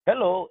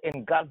Hello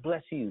and God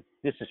bless you.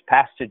 This is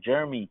Pastor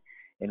Jeremy,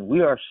 and we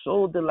are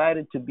so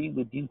delighted to be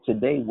with you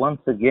today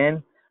once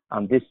again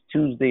on this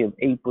Tuesday of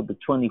April the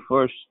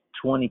 21st,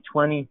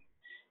 2020.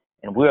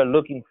 And we are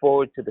looking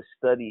forward to the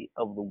study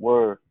of the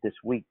Word this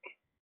week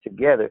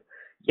together.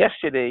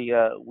 Yesterday,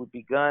 we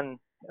begun,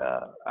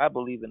 I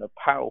believe, in a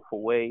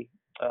powerful way,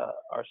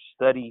 our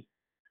study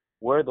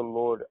where the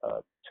Lord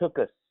took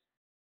us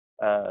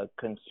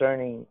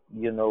concerning,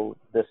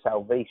 the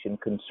salvation,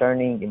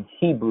 concerning in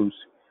Hebrews,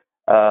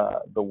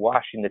 the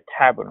washing, the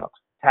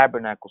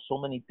tabernacle, so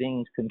many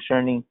things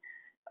concerning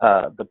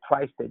the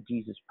price that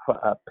Jesus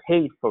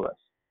paid for us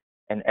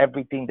and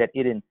everything that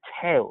it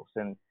entails.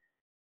 And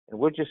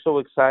we're just so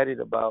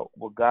excited about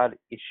what God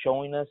is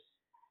showing us.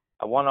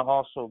 I want to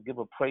also give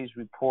a praise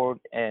report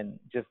and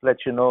just let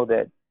you know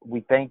that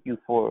we thank you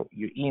for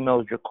your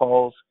emails, your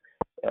calls,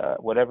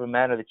 whatever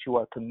manner that you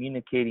are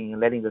communicating and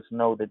letting us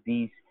know that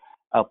these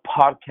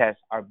podcasts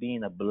are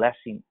being a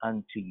blessing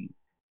unto you.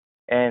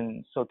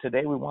 And so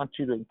today we want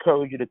you to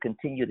encourage you to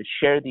continue to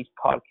share these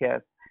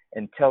podcasts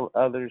and tell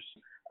others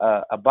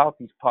about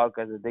these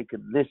podcasts that they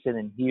could listen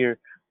and hear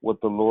what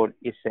the Lord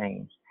is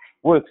saying.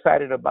 We're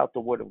excited about the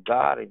Word of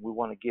God, and we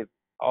want to give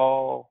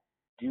all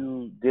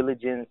due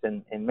diligence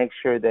and make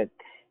sure that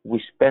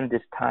we spend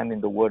this time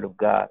in the Word of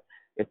God.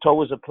 It's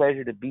always a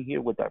pleasure to be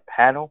here with our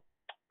panel,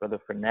 Brother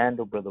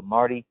Fernando, Brother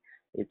Marty.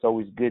 It's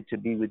always good to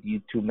be with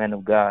you two men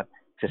of God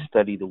to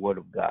study the Word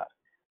of God.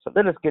 So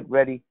let us get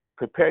ready.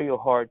 Prepare your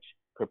hearts,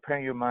 prepare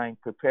your mind,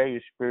 prepare your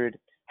spirit,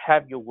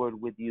 have your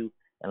Word with you,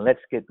 and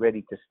let's get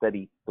ready to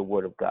study the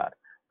Word of God.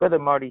 Brother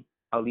Marty,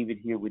 I'll leave it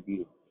here with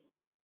you.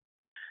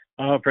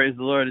 Oh, praise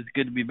the Lord. It's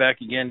good to be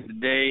back again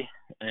today,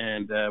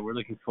 and we're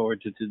looking forward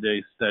to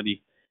today's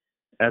study.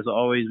 As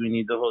always, we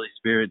need the Holy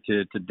Spirit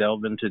to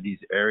delve into these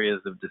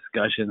areas of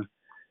discussion.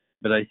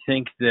 But I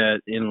think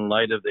that in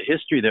light of the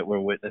history that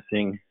we're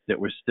witnessing, that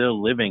we're still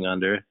living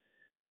under,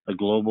 a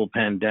global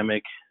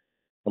pandemic,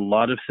 a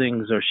lot of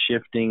things are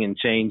shifting and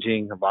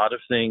changing. A lot of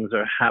things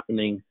are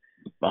happening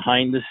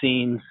behind the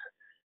scenes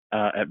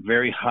at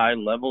very high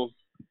levels.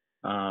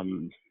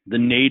 The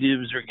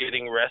natives are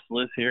getting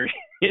restless here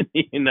in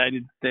the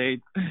United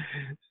States,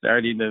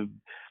 starting to,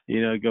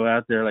 go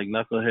out there like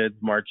knuckleheads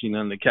marching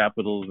on the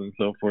capitals and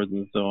so forth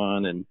and so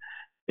on. And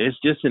it's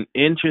just an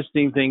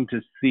interesting thing to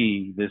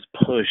see, this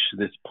push,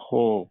 this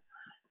pull,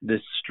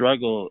 this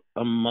struggle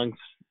amongst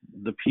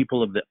the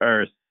people of the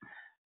earth.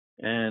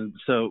 And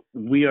so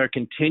we are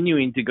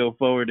continuing to go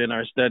forward in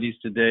our studies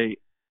today,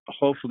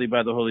 hopefully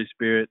by the Holy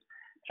Spirit,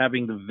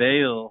 having the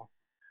veil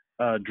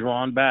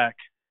drawn back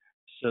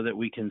so that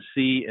we can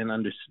see and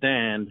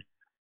understand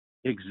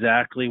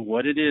exactly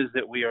what it is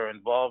that we are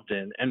involved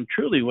in, and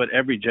truly what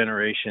every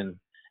generation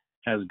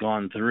has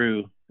gone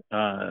through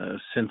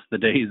since the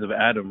days of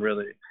Adam,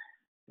 really.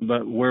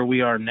 But where we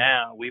are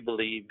now, we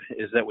believe,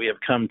 is that we have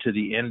come to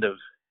the end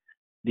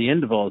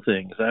of all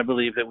things. I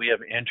believe that we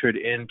have entered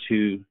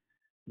into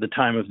the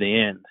time of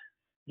the end.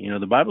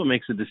 The Bible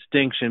makes a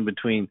distinction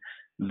between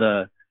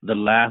the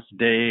last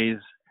days,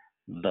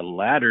 the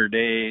latter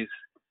days,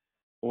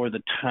 or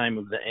the time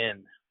of the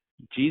end.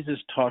 Jesus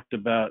talked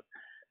about,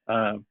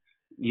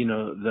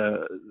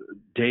 the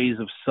days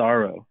of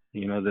sorrow,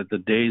 that the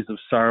days of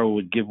sorrow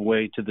would give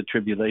way to the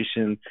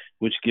tribulation,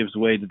 which gives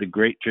way to the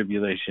great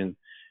tribulation,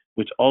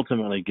 which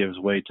ultimately gives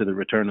way to the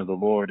return of the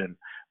Lord. And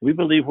we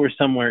believe we're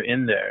somewhere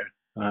in there.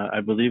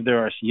 I believe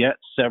there are yet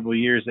several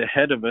years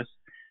ahead of us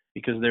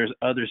because there's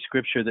other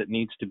scripture that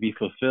needs to be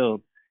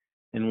fulfilled.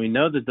 And we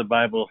know that the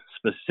Bible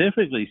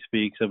specifically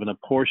speaks of an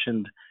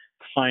apportioned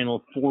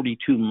final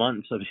 42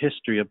 months of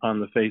history upon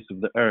the face of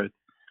the earth,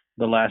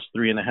 the last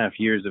 3.5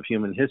 years of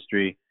human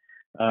history,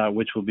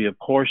 which will be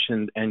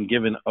apportioned and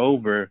given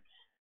over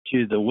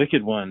to the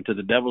wicked one, to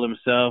the devil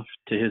himself,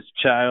 to his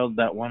child,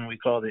 that one we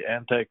call the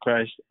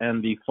Antichrist,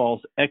 and the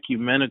false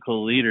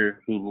ecumenical leader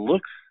who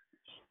looks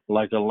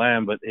like a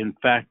lamb, but in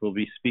fact will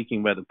be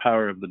speaking by the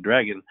power of the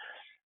dragon.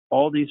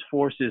 All these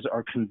forces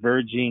are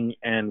converging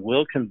and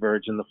will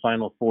converge in the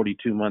final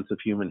 42 months of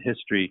human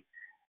history.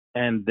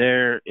 And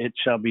there it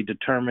shall be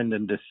determined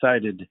and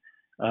decided.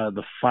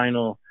 The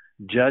final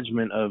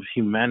judgment of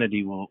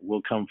humanity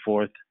will come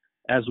forth,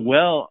 as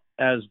well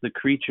as the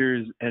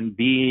creatures and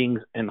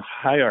beings and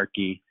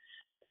hierarchy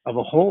of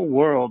a whole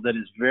world that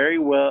is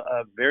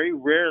very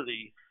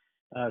rarely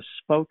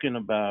spoken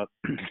about.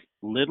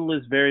 Little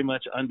is very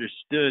much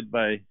understood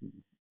by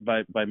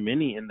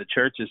many in the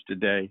churches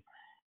today,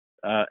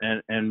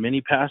 and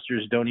many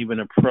pastors don't even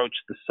approach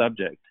the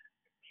subject.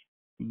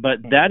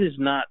 But that is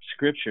not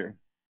scripture,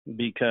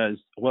 because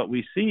what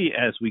we see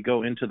as we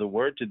go into the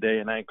Word today,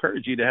 and I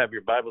encourage you to have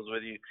your Bibles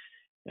with you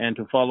and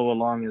to follow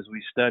along as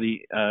we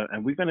study,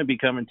 and we're going to be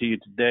coming to you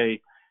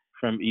today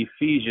from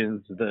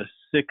Ephesians, the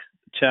 6th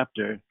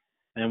chapter,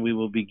 and we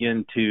will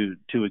begin to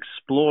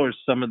explore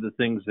some of the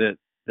things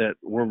that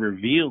were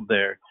revealed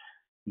there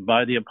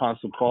by the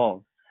Apostle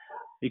Paul.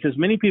 Because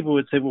many people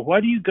would say, well, why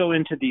do you go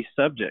into these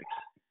subjects?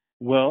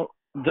 Well,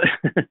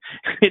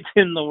 it's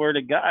in the Word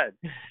of God.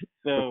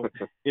 So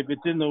if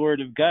it's in the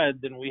Word of God,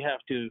 then we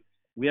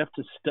We have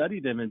to study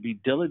them and be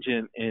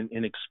diligent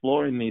in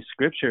exploring these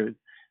scriptures,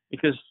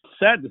 because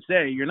sad to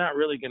say, you're not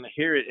really going to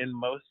hear it in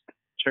most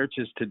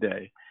churches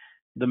today.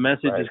 The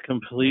message is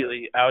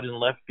completely out in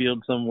left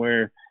field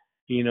somewhere,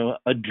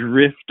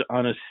 adrift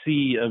on a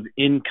sea of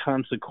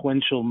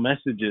inconsequential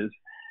messages.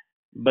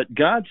 But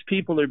God's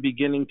people are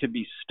beginning to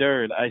be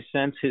stirred. I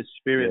sense his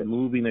spirit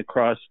moving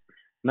across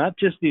not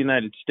just the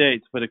United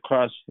States, but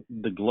across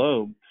the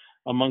globe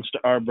amongst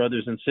our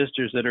brothers and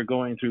sisters that are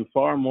going through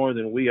far more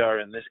than we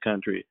are in this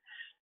country.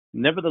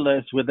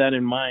 Nevertheless, with that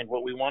in mind,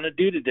 what we want to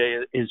do today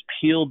is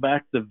peel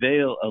back the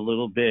veil a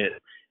little bit,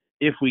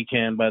 if we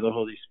can, by the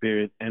Holy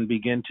Spirit, and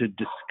begin to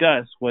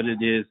discuss what it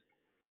is.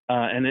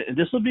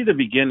 This will be the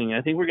beginning.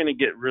 I think we're going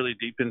to get really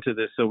deep into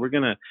this. So we're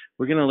gonna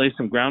lay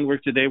some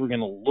groundwork today. We're going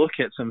to look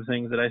at some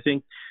things that I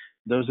think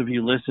those of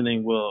you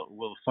listening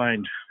will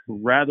find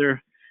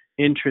rather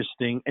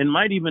interesting, and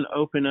might even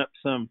open up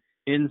some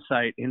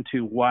insight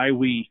into why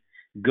we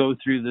go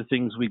through the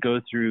things we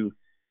go through,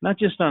 not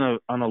just on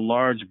a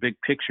large, big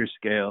picture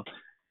scale,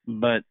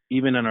 but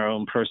even in our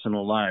own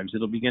personal lives.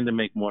 It'll begin to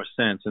make more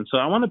sense. And so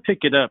I want to pick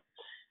it up.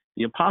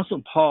 The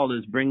Apostle Paul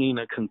is bringing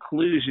a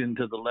conclusion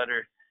to the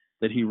letter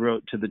that he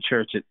wrote to the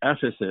church at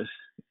Ephesus.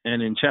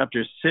 And in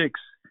chapter 6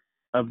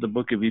 of the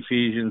book of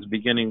Ephesians,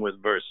 beginning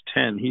with verse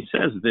 10, he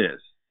says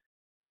this.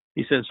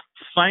 He says,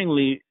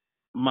 "Finally,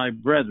 my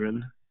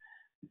brethren,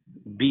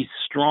 be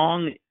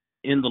strong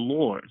in the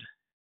Lord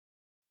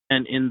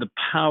and in the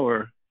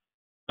power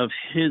of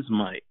his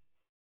might.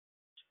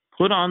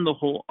 Put on the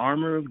whole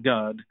armor of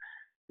God,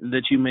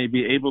 that you may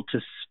be able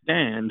to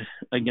stand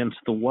against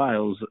the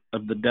wiles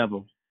of the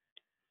devil.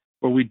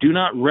 For we do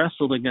not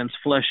wrestle against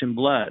flesh and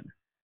blood,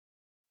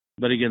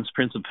 but against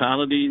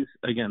principalities,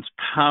 against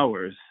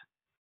powers,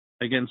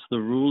 against the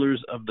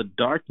rulers of the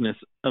darkness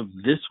of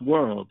this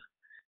world,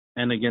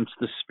 and against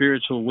the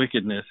spiritual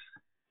wickedness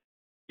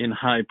in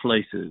high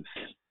places."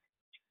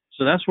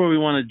 So that's where we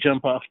want to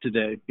jump off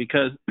today,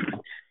 because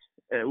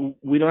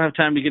we don't have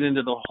time to get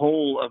into the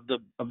whole of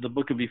the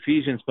book of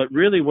Ephesians, but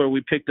really where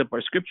we picked up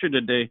our scripture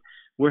today,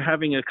 we're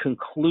having a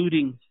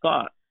concluding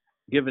thought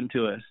given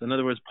to us. In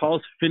other words,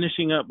 Paul's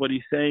finishing up what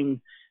he's saying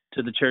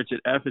to the church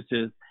at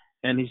Ephesus,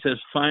 and he says,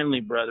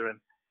 "Finally, brethren,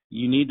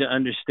 you need to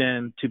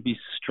understand to be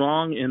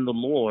strong in the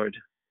Lord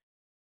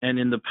and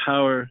in the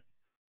power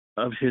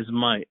of his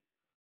might."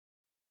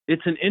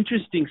 It's an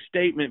interesting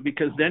statement,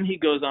 because then he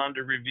goes on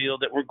to reveal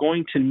that we're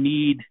going to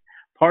need,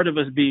 part of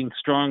us being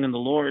strong in the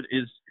Lord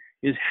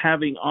is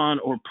having on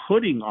or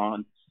putting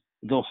on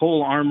the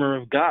whole armor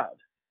of God,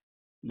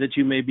 that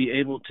you may be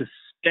able to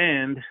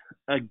stand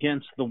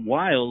against the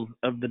wiles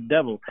of the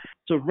devil.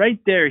 So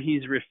right there,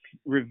 he's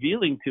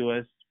revealing to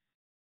us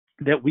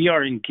that we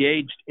are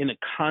engaged in a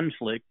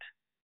conflict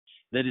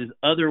that is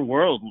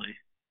otherworldly,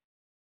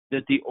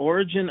 that the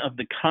origin of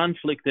the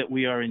conflict that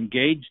we are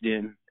engaged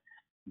in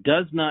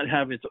does not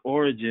have its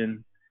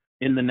origin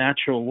in the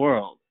natural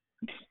world,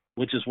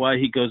 which is why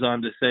he goes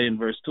on to say in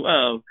verse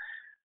 12,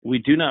 "We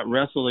do not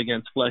wrestle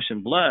against flesh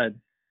and blood,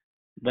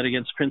 but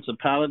against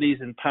principalities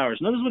and powers."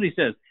 Notice what he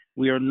says.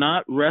 We are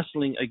not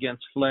wrestling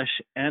against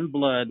flesh and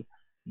blood,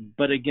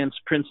 but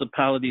against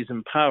principalities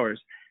and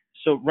powers.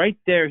 So right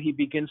there, he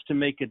begins to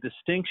make a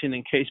distinction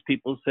in case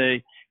people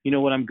say,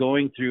 what I'm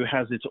going through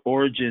has its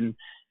origin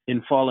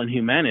in fallen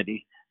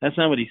humanity. That's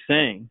not what he's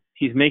saying.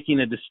 He's making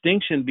a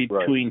distinction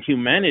between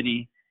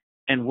humanity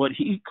and what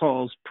he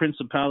calls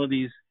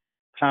principalities,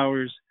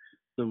 powers,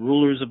 the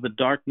rulers of the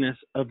darkness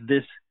of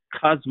this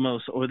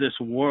cosmos or this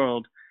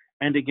world,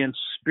 and against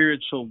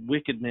spiritual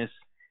wickedness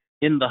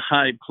in the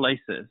high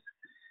places.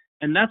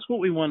 And that's what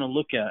we want to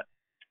look at,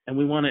 and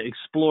we want to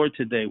explore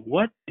today.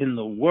 What in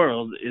the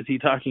world is he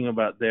talking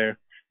about there,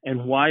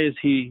 and why is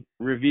he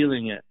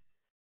revealing it?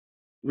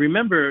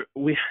 Remember,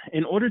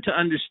 in order to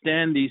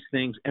understand these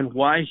things and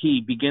why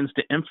he begins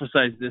to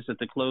emphasize this at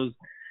the close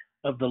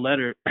of the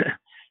letter,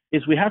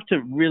 is we have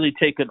to really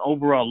take an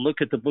overall look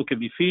at the book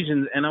of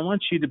Ephesians, and I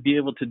want you to be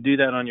able to do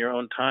that on your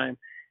own time.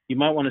 You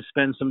might want to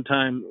spend some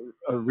time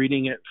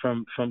reading it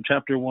from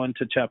chapter 1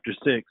 to chapter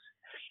 6,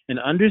 and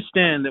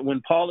understand that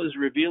when Paul is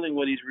revealing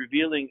what he's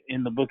revealing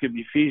in the book of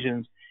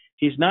Ephesians,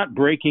 he's not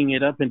breaking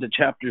it up into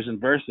chapters and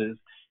verses.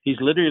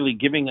 He's literally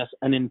giving us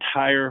an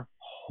entire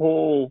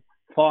whole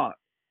thought.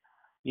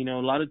 A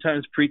lot of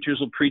times preachers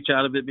will preach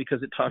out of it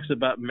because it talks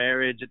about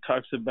marriage. It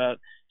talks about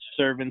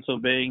servants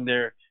obeying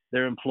their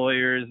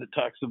employers. It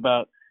talks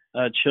about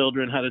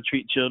children, how to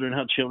treat children,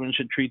 how children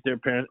should treat their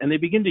parents. And they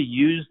begin to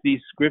use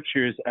these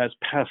scriptures as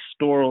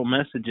pastoral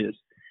messages.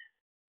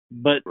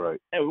 But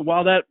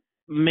while that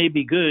may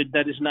be good,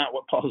 that is not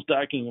what Paul's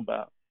talking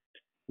about.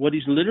 What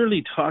he's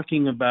literally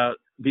talking about,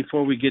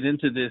 before we get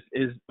into this,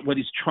 is what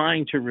he's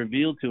trying to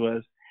reveal to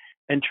us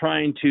and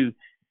trying to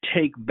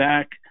take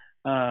back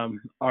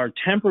our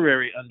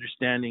temporary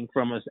understanding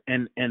from us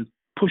and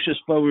push us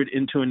forward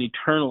into an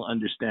eternal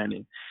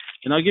understanding.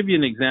 And I'll give you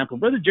an example.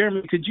 Brother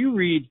Jeremy, could you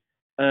read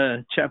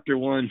chapter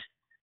 1,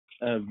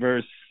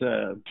 verse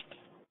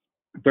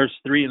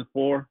 3 and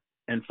 4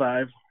 and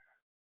 5?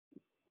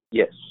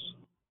 Yes.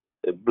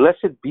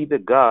 Blessed be the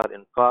God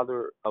and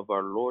Father of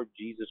our Lord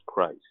Jesus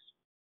Christ,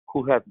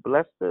 who hath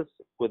blessed us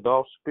with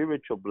all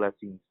spiritual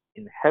blessings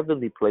in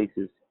heavenly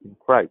places in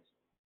Christ,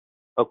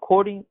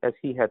 according as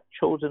he hath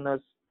chosen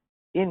us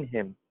in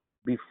him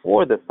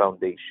before the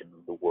foundation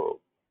of the world,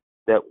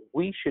 that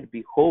we should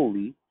be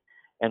holy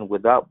and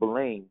without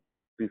blame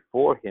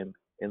before him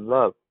in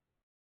love,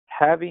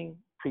 having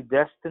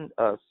predestined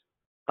us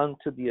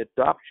unto the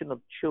adoption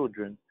of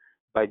children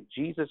by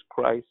Jesus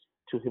Christ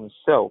to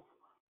himself,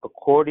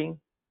 according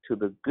to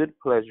the good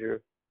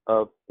pleasure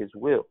of his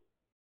will.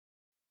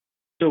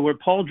 So where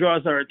Paul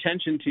draws our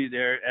attention to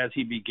there as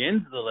he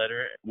begins the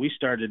letter, we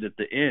started at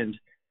the end,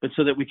 but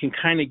so that we can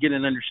kind of get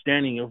an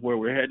understanding of where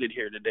we're headed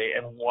here today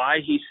and why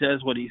he says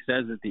what he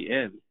says at the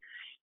end.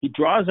 He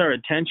draws our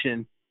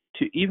attention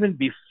to even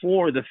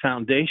before the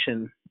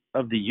foundation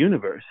of the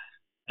universe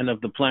and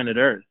of the planet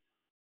Earth.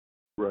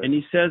 Right. And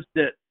he says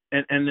that,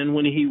 and then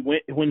when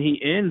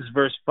he ends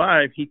verse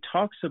 5, he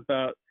talks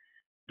about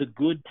the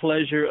good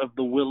pleasure of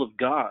the will of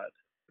God.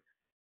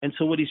 And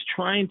so what he's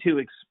trying to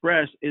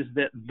express is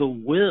that the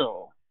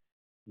will,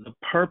 the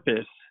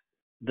purpose,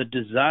 the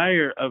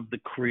desire of the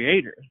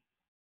Creator,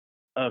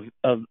 of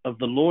the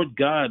Lord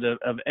God,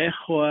 of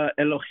Ehoah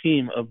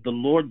Elohim, of the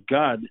Lord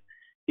God,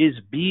 is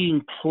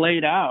being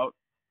played out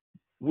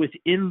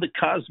within the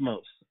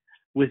cosmos,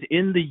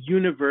 within the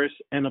universe,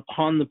 and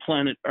upon the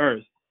planet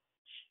Earth.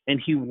 And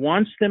he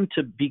wants them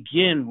to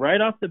begin right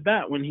off the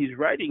bat when he's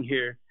writing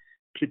here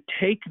to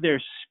take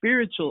their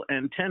spiritual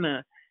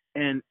antenna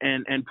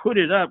and put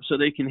it up so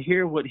they can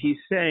hear what he's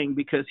saying,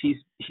 because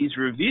he's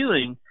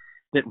revealing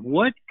that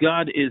what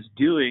God is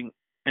doing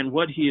and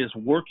what he is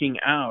working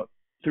out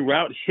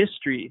throughout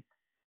history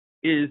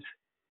is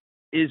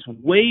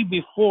way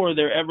before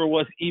there ever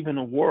was even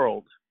a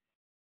world.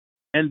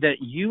 And that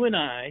you and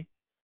I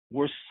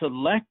were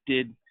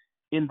selected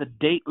in the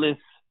dateless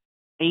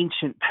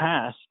ancient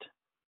past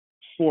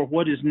for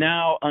what is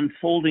now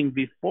unfolding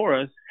before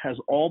us has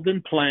all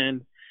been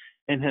planned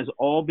and has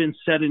all been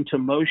set into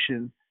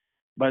motion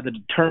by the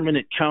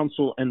determinate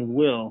counsel and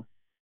will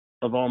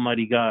of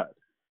Almighty God.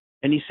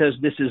 And he says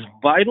this is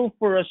vital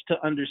for us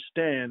to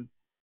understand,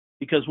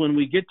 because when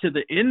we get to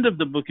the end of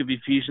the book of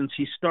Ephesians,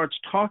 he starts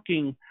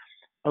talking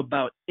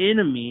about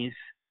enemies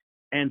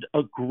and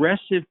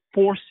aggressive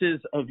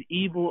forces of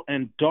evil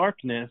and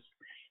darkness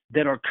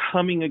that are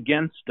coming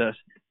against us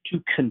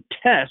to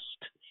contest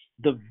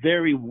the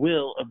very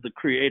will of the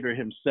Creator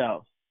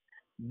himself.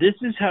 This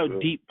is how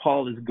deep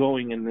Paul is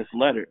going in this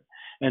letter.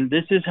 And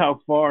this is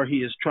how far he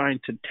is trying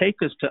to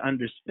take us to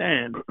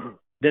understand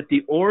that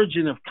the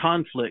origin of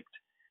conflict,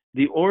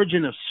 the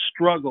origin of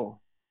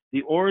struggle,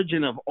 the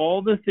origin of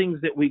all the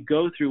things that we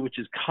go through, which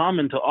is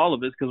common to all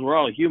of us because we're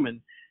all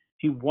human,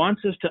 he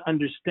wants us to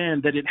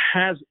understand that it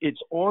has its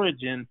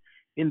origin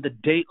in the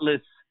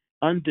dateless,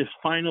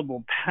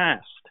 undefinable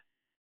past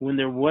when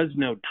there was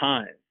no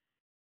time.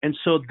 And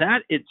so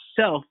that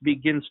itself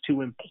begins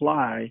to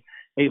imply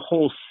a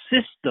whole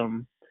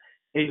system,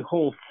 a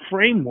whole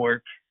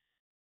framework,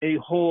 a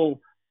whole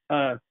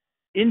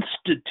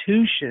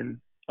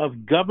institution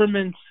of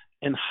governments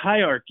and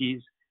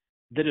hierarchies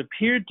that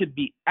appeared to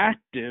be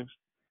active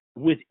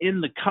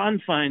within the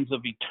confines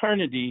of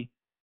eternity,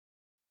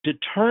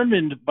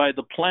 determined by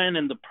the plan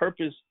and the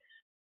purpose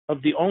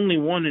of the only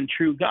one and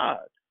true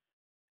God.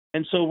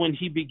 And so when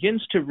he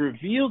begins to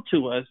reveal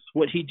to us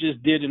what he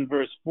just did in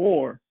verse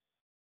 4,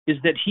 is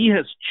that he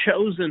has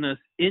chosen us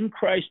in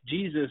Christ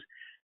Jesus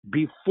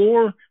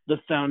before the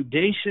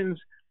foundations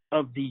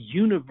of the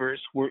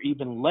universe were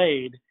even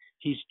laid.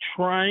 He's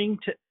trying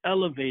to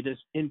elevate us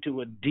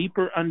into a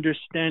deeper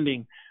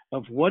understanding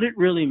of what it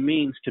really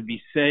means to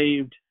be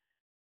saved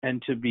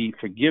and to be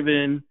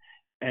forgiven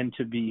and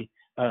to be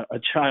a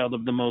child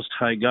of the Most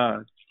High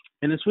God.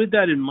 And it's with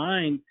that in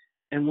mind,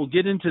 and we'll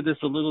get into this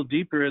a little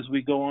deeper as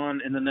we go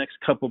on in the next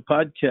couple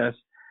podcasts,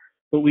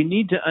 but we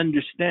need to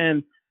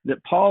understand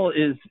that Paul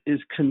is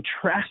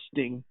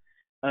contrasting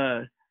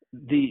the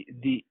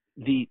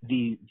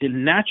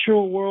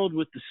natural world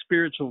with the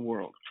spiritual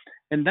world.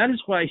 And that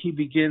is why he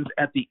begins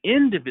at the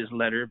end of his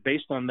letter,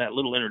 based on that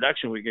little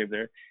introduction we gave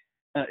there,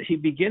 he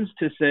begins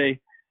to say,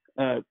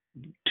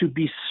 to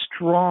be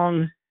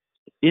strong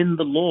in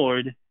the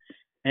Lord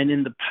and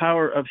in the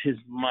power of his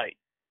might.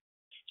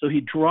 So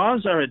he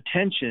draws our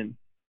attention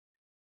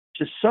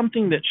to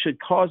something that should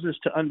cause us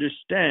to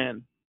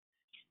understand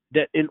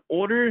that in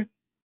order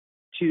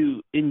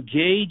to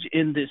engage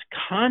in this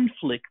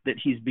conflict that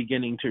he's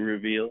beginning to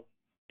reveal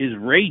is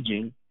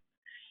raging,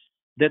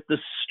 that the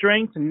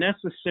strength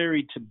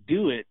necessary to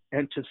do it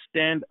and to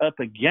stand up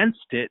against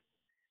it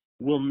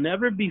will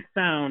never be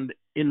found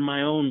in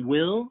my own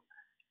will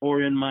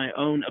or in my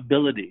own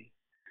ability.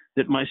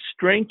 That my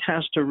strength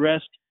has to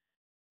rest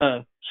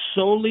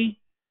solely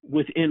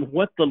within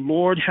what the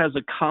Lord has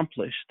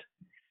accomplished.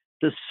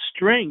 The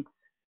strength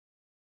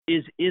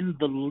is in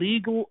the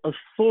legal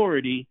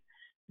authority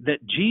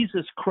that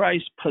Jesus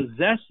Christ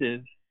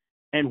possesses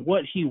and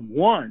what he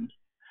won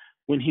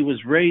when he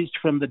was raised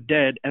from the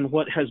dead, and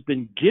what has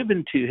been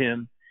given to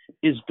him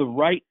is the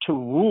right to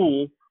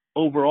rule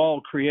over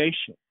all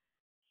creation.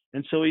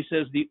 And so he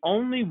says the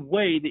only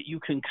way that you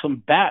can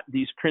combat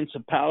these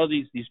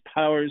principalities, these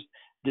powers,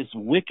 this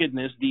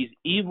wickedness, these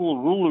evil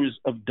rulers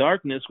of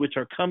darkness which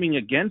are coming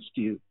against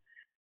you,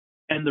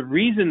 and the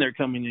reason they're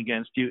coming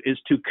against you is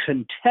to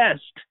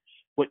contest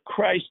what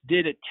Christ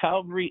did at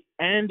Calvary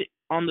and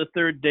on the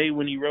third day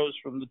when he rose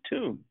from the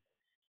tomb.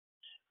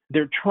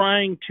 They're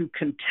trying to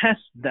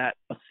contest that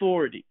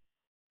authority.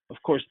 Of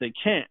course, they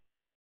can't.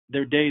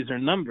 Their days are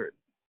numbered.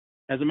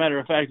 As a matter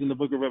of fact, in the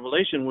book of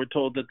Revelation, we're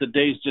told that the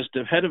days just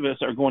ahead of us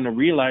are going to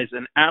realize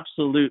an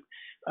absolute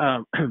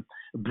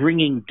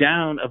bringing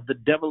down of the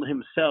devil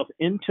himself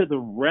into the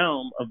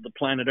realm of the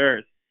planet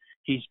Earth.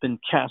 He's been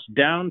cast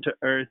down to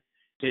earth.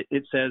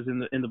 It says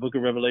in the book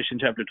of Revelation,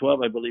 chapter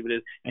 12, I believe it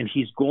is, and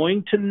he's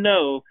going to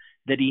know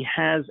that he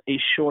has a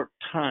short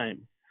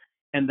time.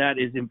 And that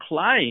is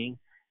implying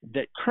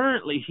that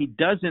currently he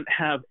doesn't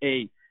have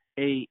a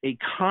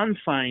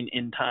confine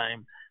in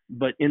time,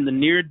 but in the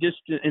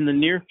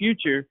near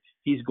future,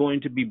 he's going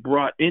to be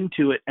brought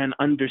into it and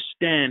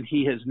understand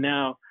he is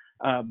now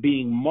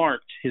being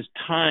marked. His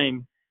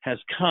time has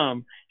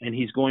come, and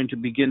he's going to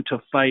begin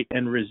to fight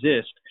and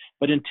resist.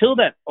 But until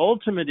that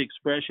ultimate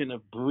expression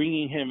of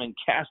bringing him and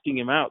casting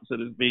him out, so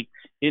to speak,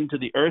 into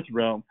the earth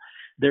realm,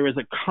 there is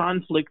a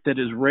conflict that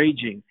is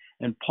raging.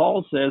 And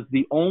Paul says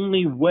the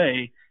only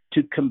way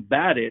to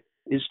combat it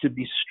is to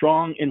be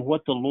strong in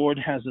what the Lord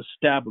has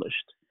established.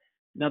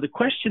 Now, the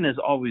question has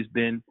always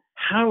been,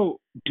 how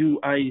do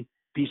I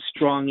be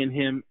strong in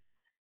him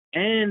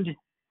and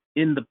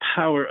in the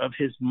power of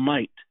his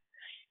might?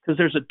 Because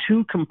there's a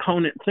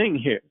two-component thing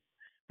here.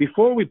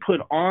 Before we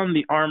put on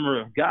the armor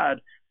of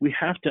God, we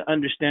have to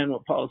understand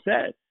what Paul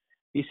said.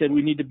 He said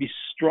we need to be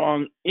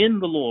strong in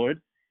the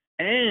Lord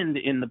and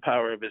in the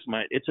power of his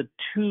might. It's a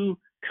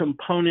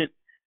two-component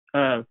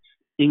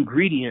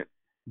ingredient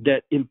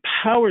that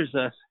empowers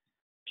us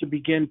to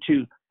begin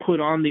to put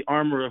on the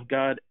armor of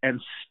God and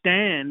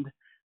stand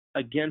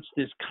against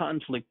this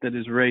conflict that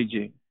is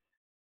raging.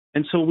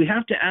 And so we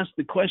have to ask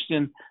the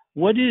question,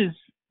 what is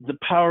the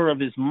power of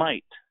his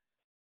might?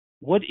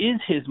 What is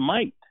his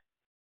might?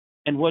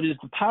 And what is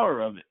the power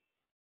of it?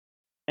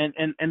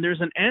 And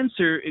there's an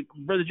answer.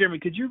 Brother Jeremy,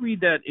 could you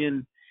read that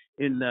in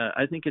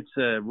I think it's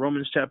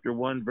Romans chapter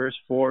 1, verse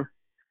 4?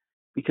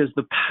 Because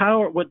the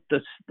power, what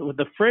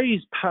the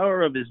phrase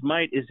 "power of his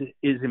might"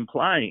 is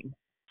implying,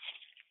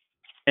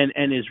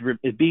 and is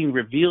being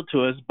revealed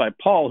to us by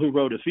Paul, who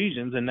wrote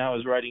Ephesians and now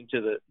is writing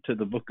to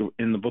the book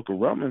in the book of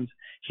Romans.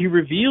 He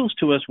reveals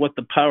to us what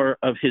the power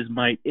of his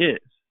might is.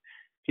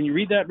 Can you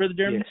read that, Brother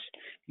Jeremy?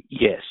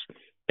 Yes.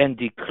 And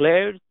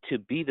declared to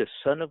be the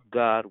Son of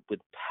God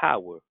with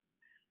power,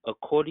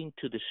 according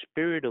to the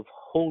Spirit of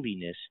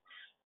holiness,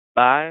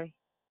 by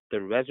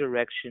the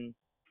resurrection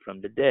from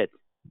the dead.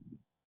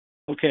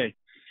 Okay,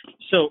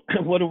 so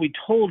what are we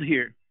told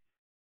here?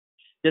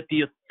 That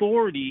the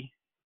authority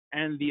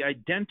and the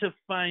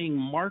identifying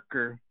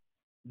marker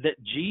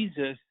that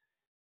Jesus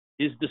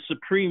is the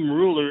supreme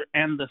ruler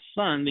and the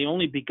Son, the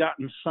only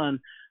begotten Son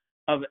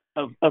of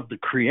the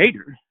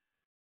Creator,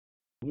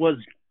 was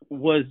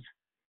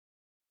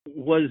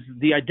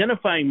the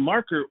identifying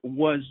marker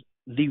was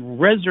the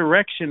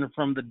resurrection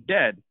from the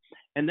dead.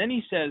 And then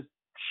he says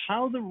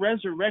how the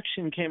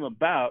resurrection came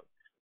about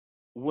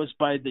was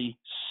by the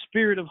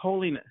Spirit of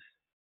holiness,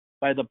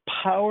 by the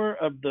power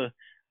of the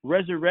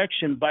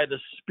resurrection, by the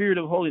Spirit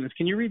of holiness.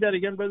 Can you read that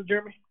again, Brother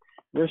Jeremy?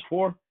 Verse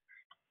 4.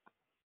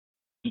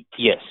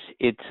 Yes,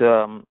 it's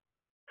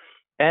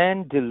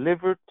and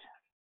delivered.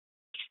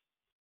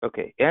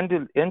 Okay, and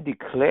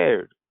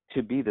declared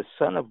to be the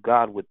Son of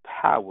God with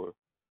power,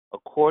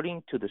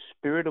 according to the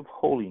Spirit of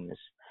holiness,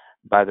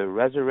 by the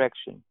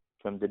resurrection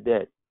from the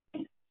dead.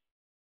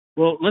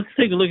 Well, let's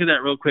take a look at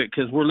that real quick,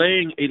 because we're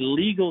laying a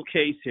legal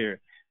case here.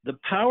 The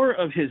power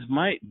of his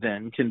might,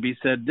 then, can be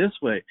said this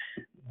way.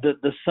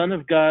 The Son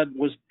of God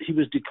was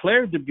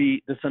declared to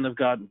be the Son of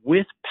God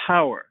with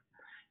power.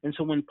 And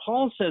so when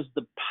Paul says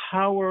the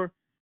power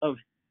of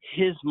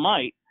his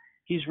might,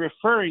 he's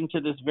referring to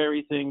this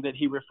very thing that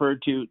he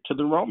referred to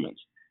the Romans.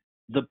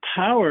 The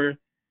power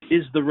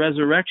is the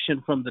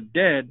resurrection from the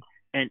dead,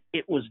 and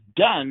it was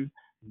done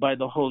by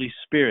the Holy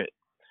Spirit.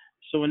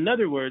 So in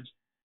other words,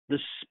 the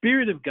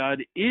Spirit of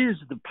God is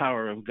the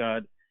power of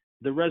God.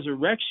 The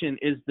resurrection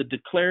is the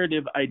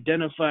declarative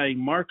identifying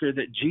marker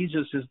that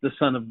Jesus is the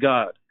Son of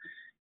God.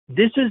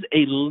 This is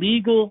a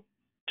legal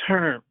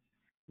term.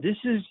 This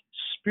is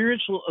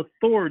spiritual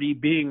authority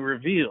being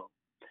revealed.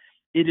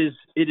 It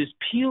is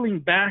peeling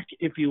back,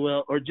 if you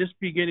will, or just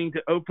beginning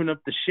to open up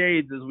the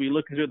shades as we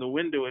look through the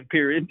window and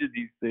peer into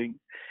these things,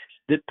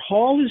 that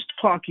Paul is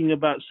talking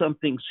about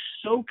something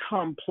so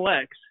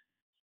complex,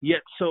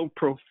 yet so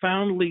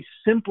profoundly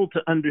simple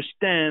to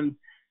understand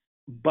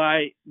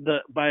by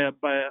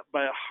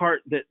a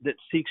heart that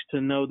seeks to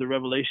know the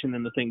revelation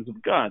and the things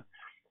of God.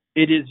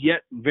 It is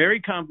yet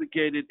very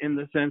complicated in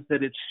the sense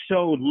that it's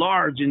so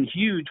large and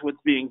huge what's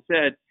being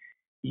said,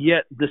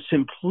 yet the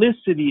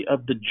simplicity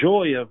of the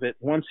joy of it,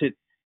 once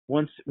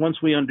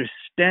we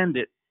understand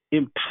it,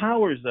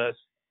 empowers us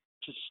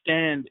to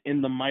stand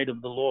in the might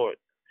of the Lord.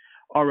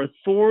 Our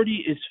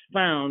authority is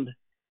found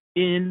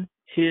in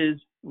his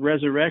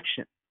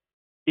resurrection.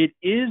 It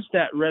is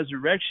that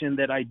resurrection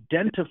that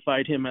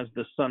identified him as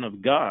the Son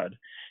of God.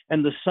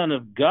 And the Son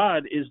of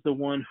God is the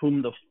one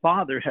whom the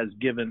Father has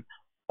given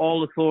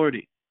all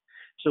authority.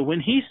 So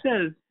when he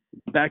says,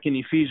 back in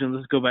Ephesians,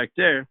 let's go back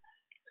there,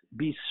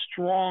 be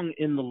strong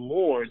in the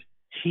Lord,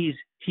 he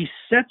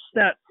sets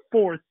that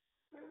forth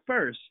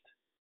first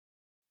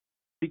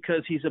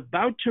because he's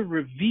about to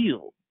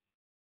reveal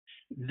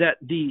that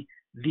the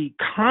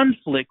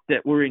conflict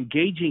that we're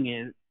engaging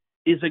in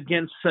is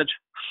against such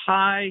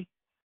high,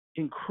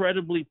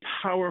 incredibly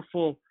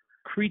powerful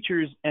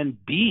creatures and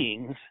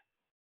beings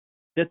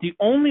that the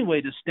only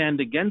way to stand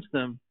against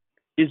them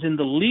is in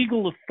the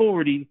legal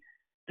authority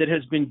that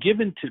has been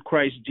given to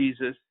Christ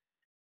Jesus,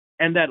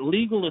 and that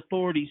legal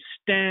authority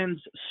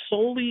stands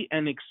solely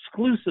and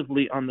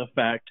exclusively on the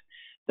fact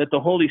that the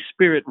Holy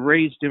Spirit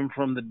raised him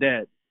from the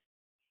dead.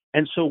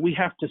 And so we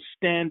have to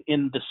stand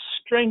in the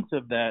strength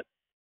of that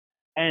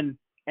and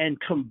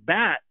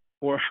combat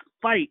or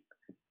fight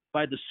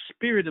by the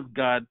Spirit of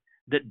God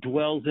that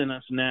dwells in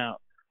us now.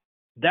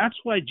 That's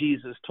why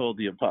Jesus told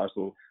the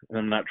apostles, and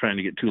I'm not trying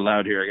to get too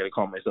loud here, I got to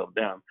calm myself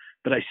down,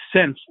 but I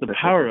sense the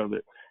power of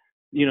it.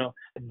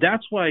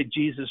 That's why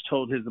Jesus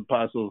told his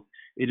apostles,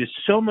 it is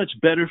so much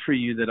better for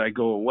you that I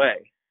go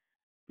away,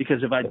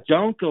 because if I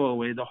don't go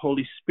away, the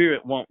Holy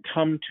Spirit won't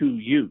come to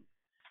you.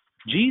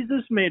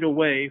 Jesus made a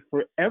way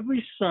for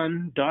every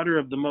son, daughter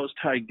of the Most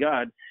High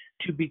God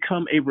to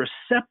become a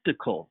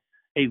receptacle,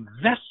 a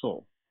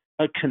vessel,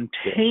 a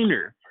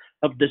container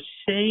of the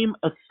same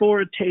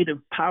authoritative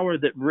power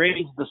that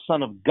raised the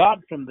Son of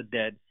God from the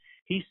dead.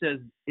 He says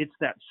it's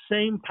that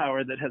same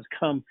power that has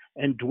come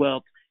and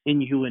dwelt in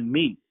you and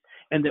me,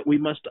 and that we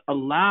must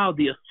allow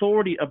the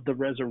authority of the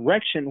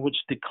resurrection, which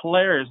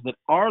declares that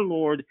our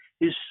Lord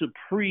is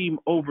supreme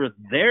over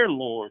their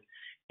Lord,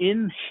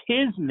 in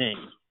his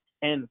name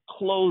and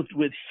clothed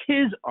with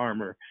his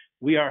armor,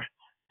 we are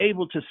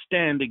able to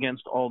stand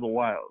against all the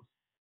wiles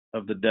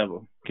of the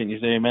devil. Can you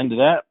say amen to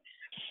that?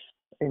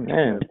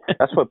 Amen.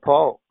 That's what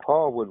Paul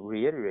would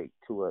reiterate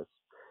to us.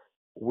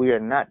 We are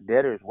not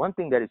debtors. One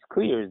thing that is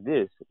clear is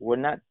this: we're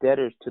not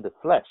debtors to the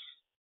flesh.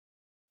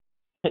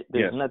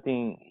 There's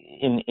nothing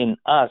in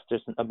us.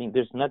 There's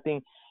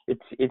nothing.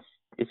 It's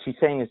he's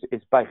saying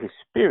it's by his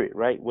Spirit,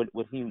 right? What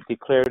he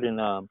declared in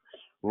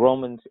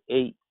Romans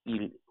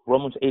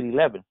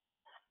 8:11,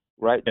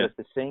 right? Yes. That's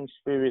the same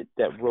Spirit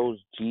that rose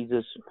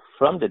Jesus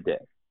from the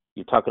dead.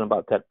 You're talking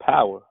about that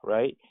power,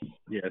 right?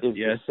 Yes. It's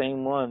the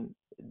same one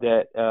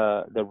that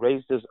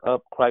raised us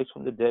up, Christ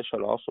from the dead,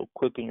 shall also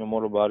quicken your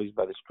mortal bodies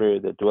by the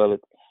Spirit that dwelleth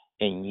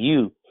in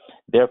you.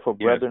 Therefore,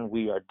 brethren,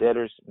 we are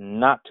debtors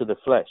not to the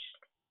flesh.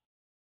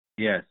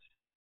 Yes.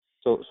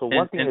 So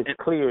one thing that's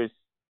clear is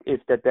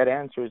that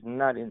answer is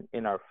not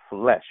in our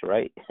flesh,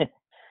 right?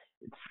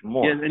 It's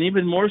more. Yes, and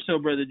even more so,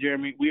 Brother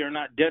Jeremy, we are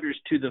not debtors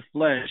to the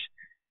flesh.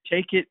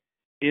 Take it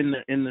in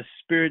the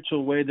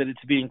spiritual way that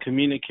it's being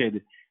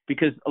communicated.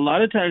 Because a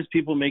lot of times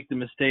people make the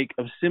mistake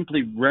of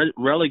simply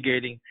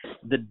relegating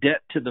the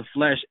debt to the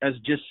flesh as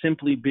just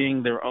simply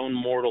being their own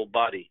mortal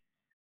body.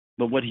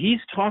 But what he's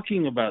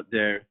talking about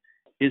there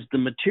is the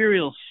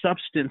material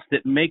substance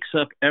that makes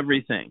up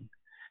everything,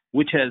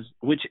 which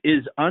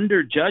is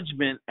under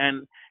judgment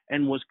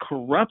and was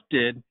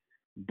corrupted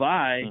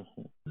by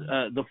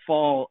the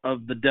fall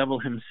of the devil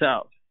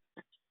himself.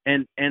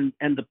 And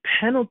the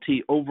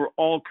penalty over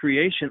all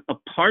creation,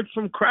 apart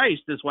from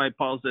Christ, that's why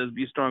Paul says,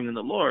 be strong in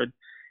the Lord,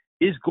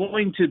 is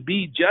going to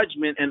be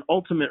judgment and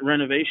ultimate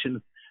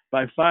renovation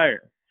by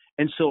fire.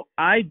 And so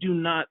I do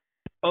not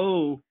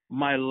owe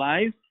my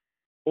life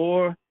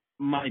or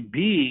my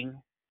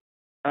being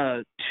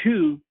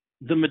to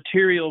the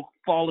material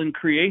fallen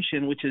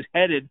creation, which is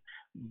headed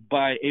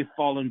by a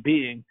fallen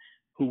being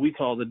who we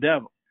call the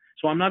devil.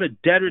 So I'm not a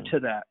debtor to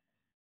that.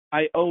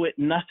 I owe it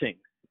nothing.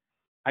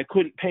 I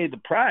couldn't pay the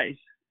price,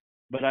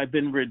 but I've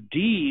been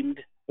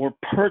redeemed or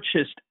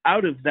purchased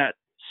out of that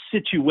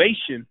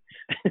situation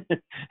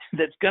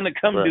that's going to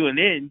come to an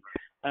end,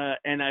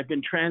 and I've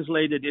been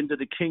translated into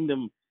the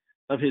kingdom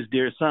of his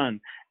dear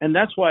Son. And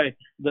that's why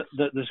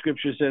the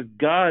scripture says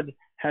God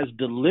has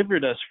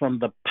delivered us from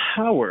the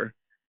power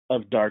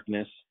of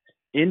darkness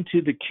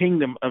into the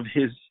kingdom of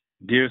his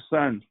dear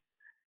Son.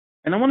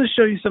 And I want to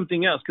show you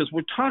something else, because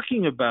we're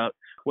talking about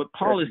what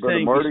Paul is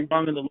saying, be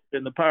strong in the Lord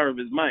and the power of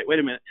his might. Wait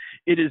a minute.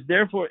 It is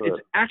therefore,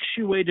 it's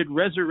actuated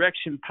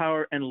resurrection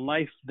power and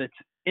life that's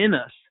in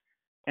us,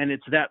 and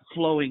it's that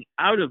flowing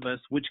out of us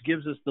which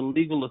gives us the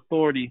legal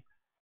authority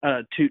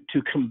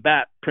to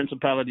combat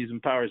principalities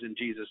and powers in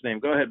Jesus' name.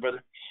 Go ahead,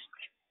 brother.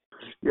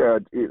 Yeah,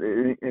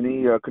 and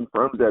he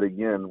confirms that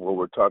again when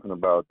we're talking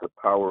about the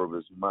power of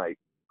his might,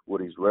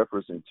 what he's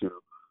referencing to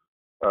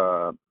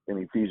in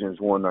Ephesians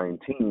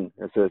 1:19.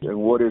 It says, and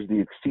what is the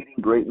exceeding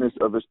greatness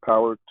of his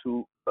power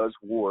to us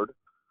ward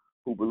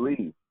who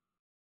believe,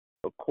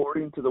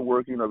 according to the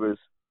working of his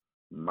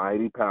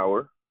mighty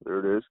power, there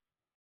it is,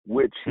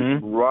 which he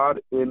wrought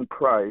in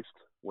Christ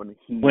when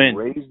he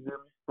raised him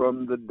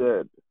from the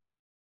dead.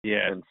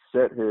 Yeah. and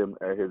set him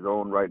at his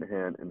own right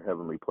hand in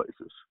heavenly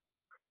places.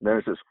 And then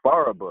it says,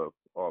 far above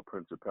all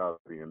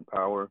principality and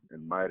power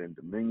and might and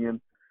dominion,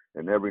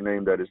 and every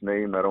name that is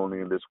named, not only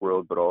in this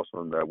world, but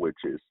also in that which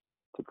is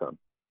to come.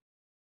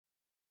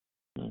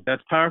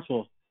 That's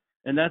powerful.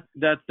 And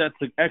that's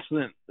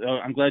excellent.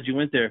 I'm glad you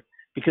went there,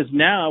 because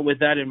now with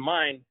that in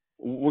mind,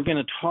 we're going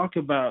to talk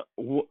about,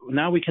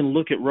 now we can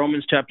look at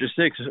Romans chapter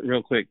 6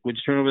 real quick. Would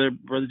you turn over there,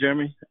 Brother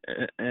Jeremy,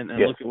 and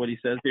Yes. look at what he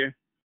says here?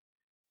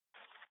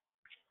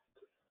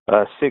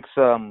 6,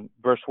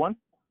 verse 1?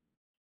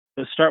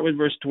 Let's start with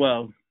verse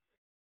 12.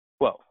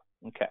 12.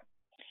 Okay.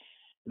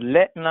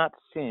 Let not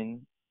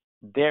sin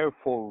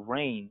therefore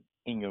reign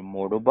in your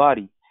mortal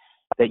body,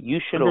 that you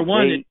should Number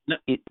obey one,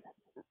 it.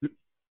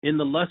 In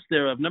the lust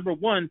thereof. Number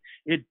one,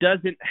 it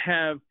doesn't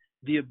have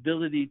the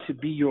ability to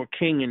be your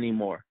king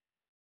anymore.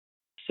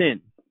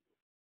 Sin,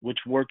 which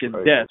worketh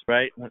death,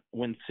 right?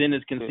 When sin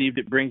is conceived,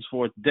 it brings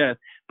forth death.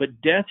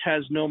 But death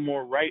has no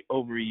more right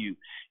over you.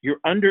 You're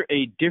under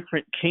a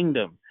different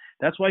kingdom.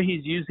 That's why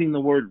he's using the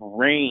word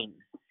reign.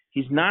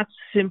 He's not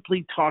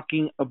simply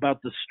talking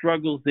about the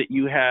struggles that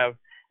you have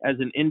as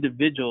an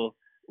individual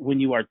when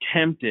you are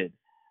tempted,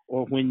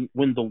 or when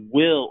the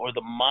will or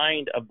the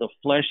mind of the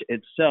flesh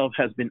itself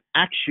has been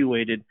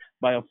actuated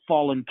by a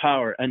fallen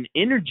power, an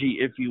energy,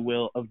 if you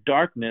will, of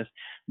darkness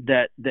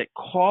that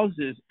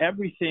causes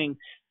everything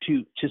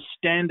to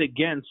stand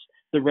against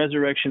the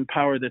resurrection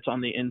power that's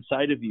on the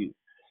inside of you.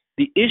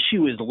 The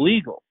issue is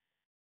legal.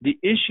 The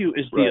issue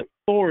is the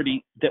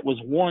authority that was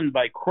won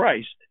by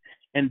Christ,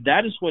 and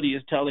that is what he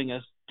is telling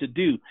us to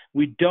do.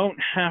 We don't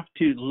have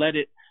to let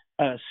it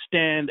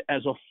stand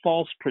as a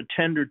false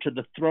pretender to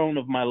the throne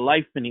of my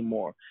life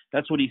anymore.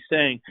 That's what he's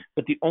saying.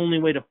 But the only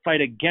way to fight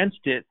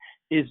against it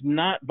is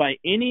not by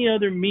any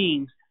other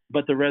means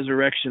but the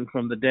resurrection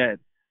from the dead.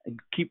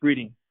 Keep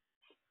reading.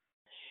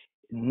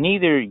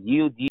 Neither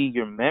yield ye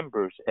your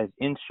members as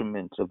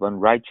instruments of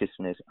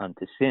unrighteousness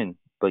unto sin,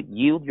 but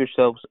yield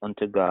yourselves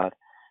unto God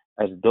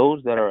as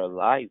those that are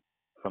alive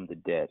from the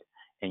dead,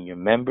 and your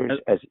members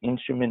as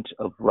instruments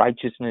of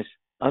righteousness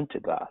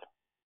unto God.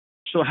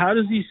 So how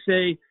does he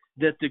say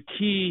that the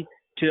key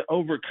to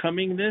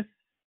overcoming this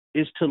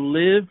is to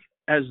live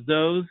as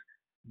those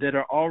that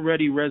are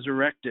already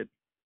resurrected?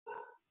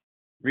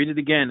 Read it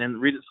again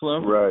and read it slow.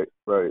 Right.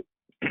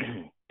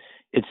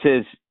 It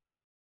says,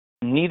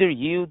 neither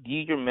yield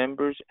ye your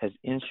members as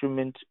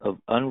instruments of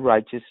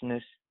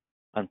unrighteousness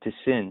unto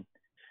sin,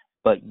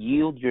 but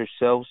yield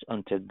yourselves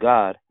unto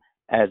God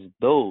as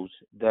those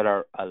that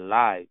are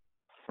alive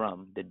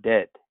from the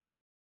dead.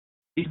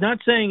 He's not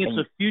saying it's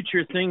a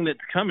future thing that's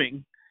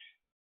coming.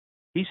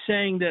 He's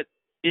saying that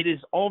it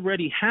has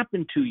already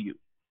happened to you.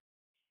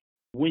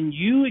 When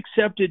you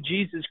accepted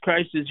Jesus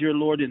Christ as your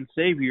Lord and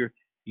Savior,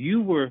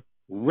 you were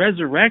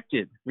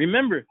resurrected.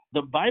 Remember,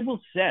 the Bible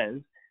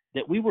says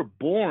that we were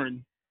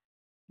born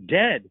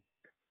dead,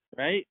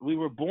 right? We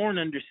were born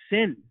under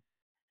sin.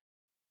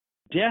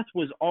 Death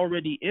was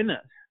already in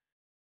us.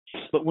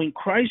 But when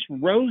Christ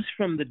rose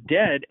from the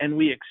dead and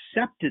we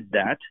accepted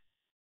that,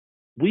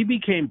 we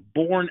became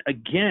born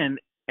again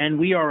and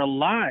we are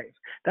alive.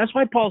 That's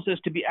why Paul says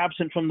to be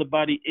absent from the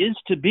body is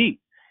to be,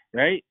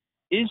 right?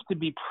 Is to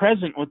be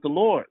present with the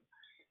Lord.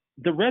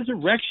 The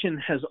resurrection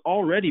has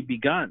already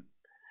begun.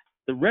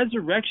 The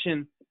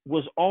resurrection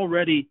was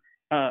already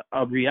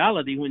a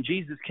reality when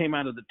Jesus came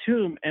out of the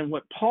tomb. And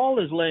what Paul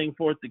is laying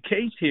forth the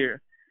case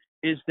here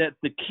is that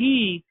the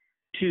key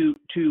to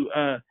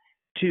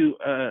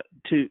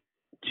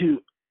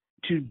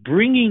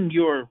bringing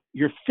your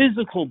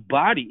physical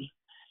body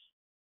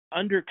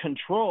under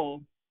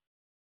control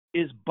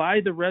is by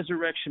the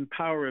resurrection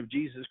power of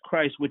Jesus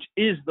Christ, which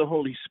is the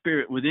Holy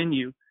Spirit within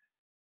you.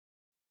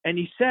 And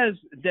he says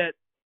that,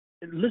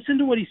 listen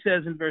to what he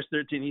says in verse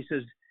 13. He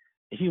says,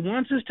 he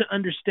wants us to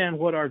understand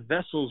what our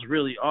vessels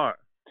really are.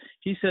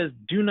 He says,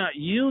 do not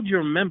yield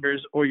your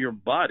members or your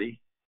body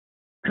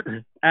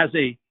as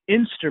a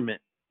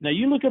instrument. Now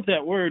you look up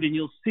that word and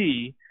you'll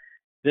see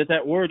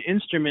that word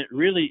instrument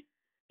really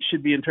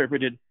should be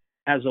interpreted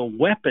as a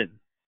weapon.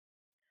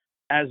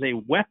 As a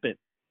weapon.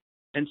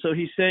 And so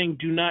he's saying,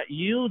 do not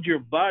yield your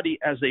body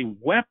as a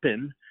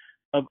weapon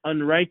of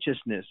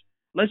unrighteousness.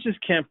 Let's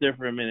just camp there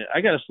for a minute.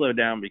 I got to slow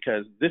down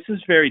because this is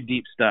very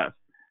deep stuff.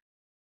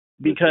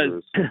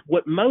 Because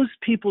what most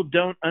people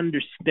don't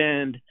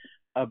understand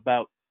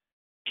about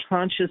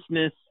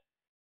consciousness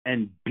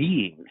and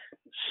being,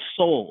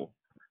 soul,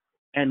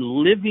 and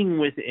living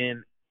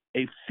within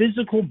a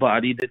physical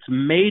body that's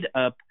made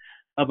up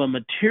of a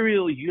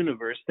material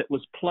universe that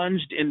was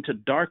plunged into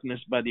darkness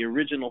by the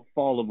original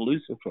fall of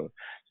Lucifer.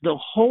 The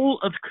whole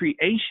of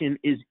creation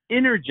is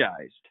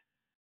energized.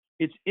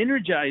 It's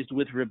energized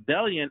with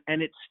rebellion,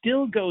 and it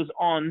still goes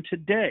on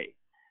today.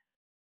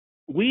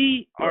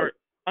 We are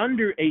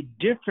under a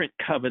different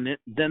covenant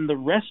than the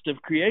rest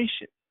of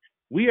creation.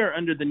 We are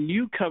under the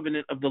new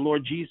covenant of the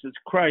Lord Jesus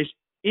Christ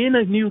in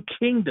a new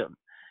kingdom.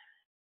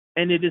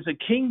 And it is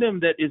a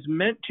kingdom that is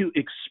meant to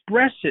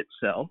express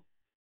itself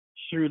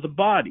through the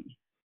body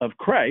of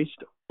Christ,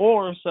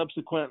 or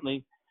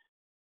subsequently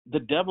the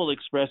devil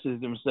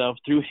expresses himself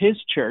through his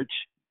church,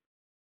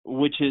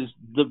 which is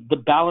the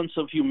balance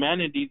of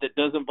humanity that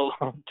doesn't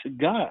belong to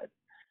God.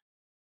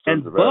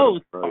 And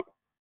both,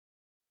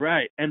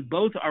 right, and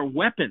both are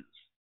weapons.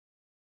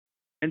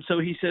 And so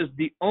he says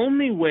the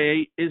only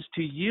way is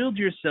to yield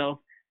yourself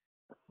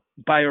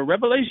by a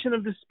revelation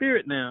of the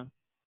Spirit now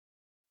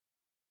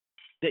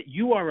that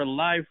you are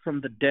alive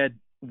from the dead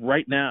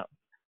right now.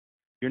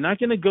 You're not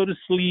going to go to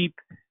sleep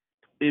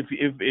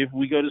if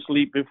we go to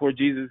sleep before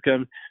Jesus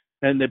comes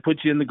and they put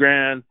you in the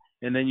ground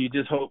and then you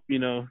just hope,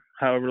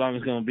 however long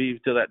it's going to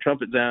be till that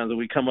trumpet sounds and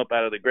we come up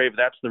out of the grave.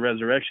 That's the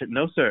resurrection.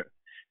 No, sir.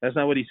 That's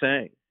not what he's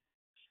saying.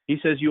 He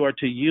says you are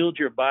to yield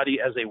your body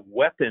as a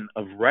weapon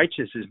of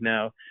righteousness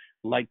now,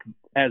 like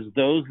as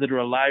those that are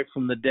alive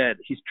from the dead.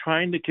 He's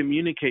trying to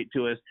communicate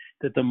to us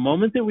that the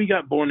moment that we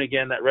got born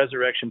again, that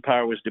resurrection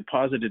power was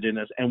deposited in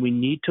us, and we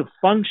need to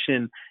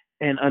function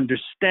and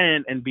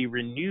understand and be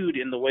renewed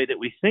in the way that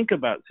we think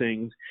about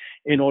things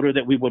in order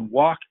that we would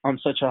walk on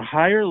such a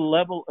higher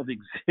level of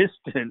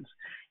existence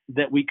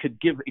that we could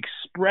give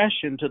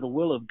expression to the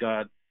will of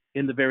God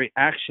in the very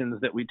actions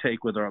that we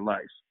take with our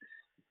life.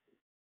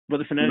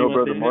 Brother Fernando,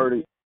 Brother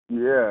Marty,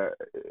 yeah,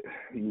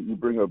 you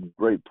bring up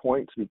great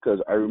points, because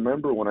I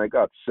remember when I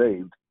got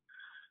saved,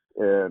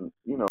 and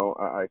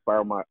I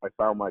found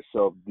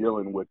myself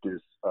dealing with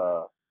this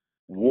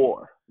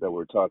war that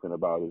we're talking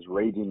about, this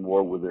raging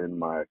war within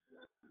my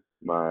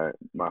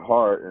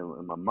heart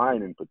and my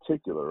mind in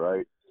particular,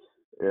 right?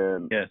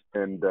 And yes.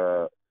 And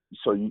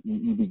so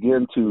you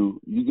begin to,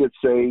 you get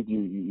saved,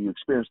 you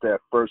experience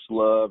that first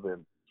love,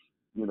 and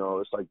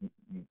it's like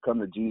you come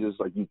to Jesus,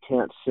 like you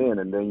can't sin,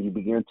 and then you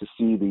begin to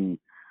see the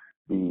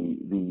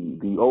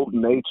old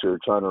nature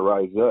trying to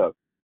rise up,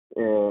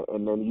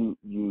 and then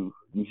you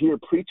hear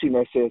preaching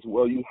that says,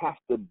 well, you have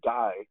to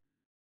die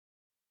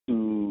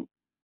to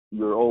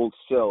your old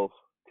self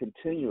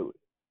continually.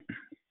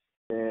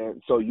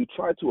 And so you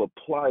try to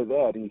apply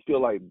that, and you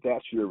feel like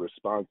that's your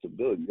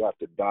responsibility. You have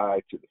to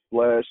die to the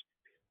flesh,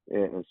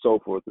 and so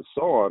forth and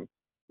so on.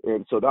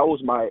 And so that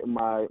was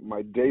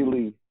my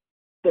daily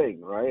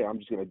thing, right? I'm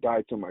just going to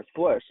die to my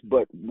flesh.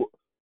 But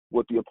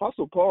what the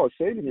Apostle Paul is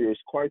saying here is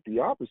quite the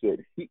opposite.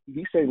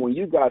 He's saying when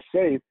you got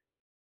saved,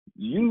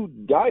 you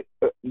died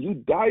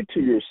to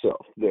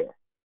yourself there,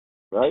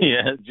 right?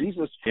 Yes.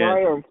 Jesus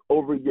triumphed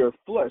over your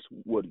flesh.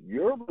 What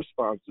your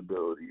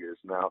responsibility is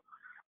now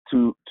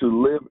to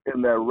live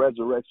in that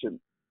resurrection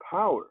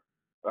power,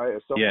 right?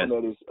 As someone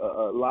that is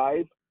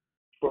alive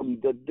from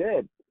the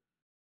dead.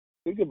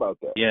 Think about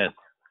that. Yes.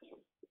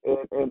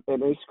 And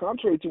it's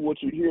contrary to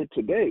what you hear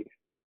today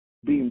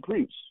being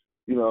preached.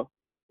 You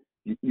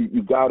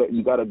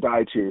gotta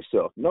die to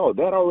yourself. No,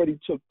 that already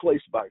took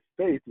place by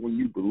faith when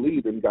you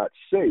believed and got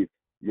saved.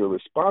 Your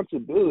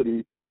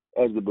responsibility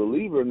as the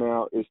believer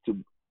now is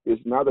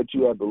now that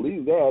you have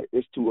believed that,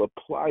 is to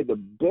apply the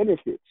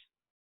benefits,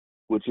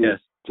 which is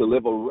to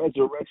live a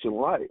resurrection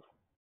life.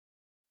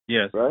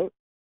 Yes. Right?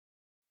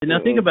 Now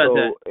think about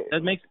that.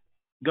 That makes.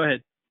 Go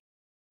ahead.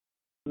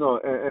 No,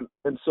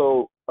 and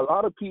so a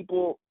lot of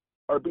people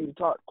are being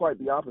taught quite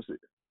the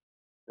opposite,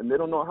 and they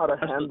don't know how to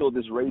handle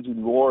this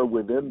raging war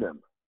within them.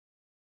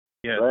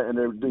 Yeah. Right? And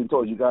they're being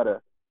told you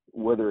gotta,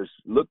 whether it's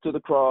look to the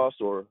cross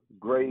or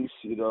grace,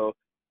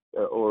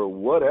 or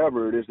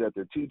whatever it is that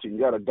they're teaching, you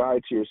gotta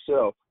die to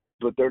yourself.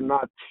 But they're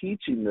not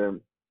teaching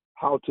them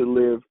how to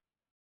live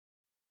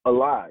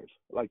alive,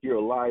 like you're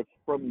alive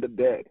from the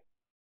dead,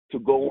 to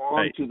go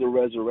on to the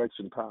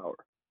resurrection power.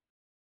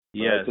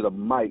 Yes. To the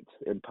might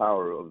and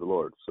power of the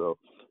Lord. So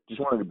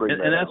just wanted to bring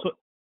that that's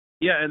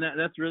out.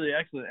 That's really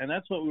excellent. And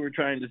that's what we were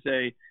trying to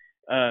say.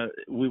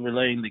 We were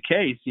laying the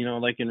case,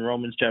 like in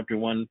Romans chapter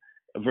 1,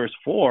 verse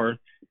 4,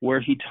 where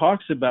he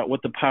talks about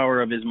what the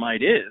power of his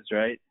might is,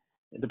 right?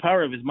 The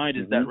power of his might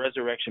is that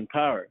resurrection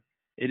power.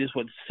 It is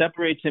what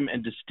separates him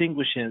and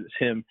distinguishes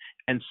him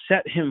and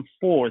set him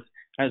forth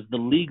as the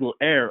legal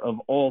heir of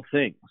all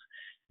things.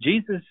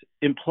 Jesus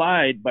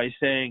implied by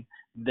saying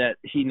that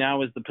he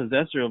now is the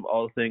possessor of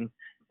all things,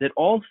 that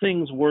all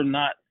things were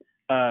not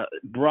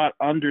brought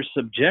under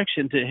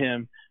subjection to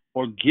him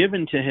or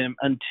given to him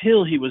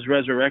until he was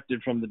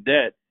resurrected from the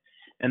dead.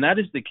 And that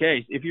is the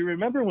case. If you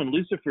remember when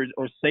Lucifer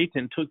or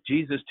Satan took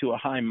Jesus to a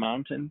high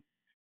mountain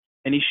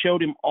and he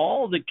showed him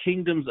all the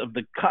kingdoms of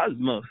the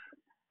cosmos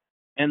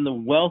and the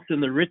wealth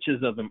and the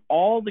riches of them,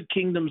 all the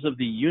kingdoms of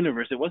the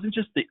universe. It wasn't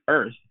just the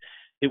earth.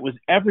 It was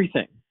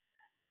everything.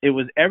 It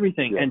was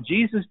everything. Yeah. And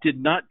Jesus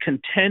did not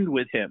contend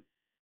with him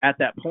at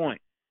that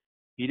point.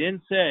 He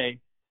didn't say,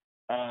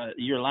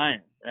 you're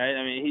lying, right?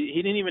 I mean,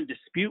 he didn't even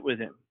dispute with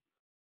him.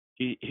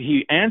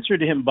 He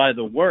answered him by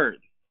the word.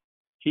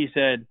 He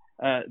said,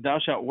 thou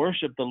shalt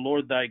worship the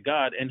Lord thy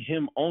God, and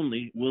him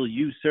only will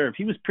you serve.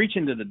 He was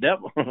preaching to the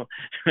devil,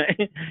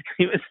 right?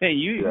 He was saying,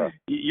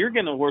 you're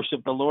going to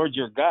worship the Lord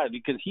your God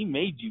because he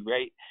made you,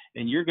 right?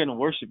 And you're going to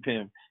worship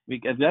him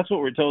because that's what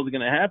we're told is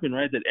going to happen,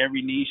 right? That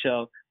every knee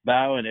shall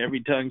bow and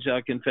every tongue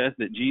shall confess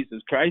that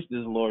Jesus Christ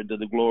is Lord, to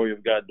the glory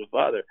of God the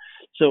Father.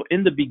 So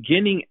in the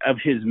beginning of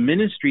his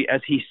ministry,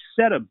 as he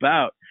set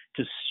about to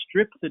to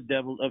strip the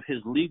devil of his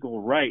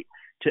legal right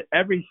to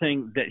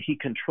everything that he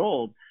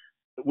controlled,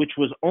 which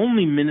was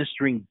only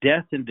ministering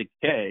death and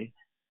decay,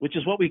 which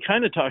is what we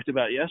kind of talked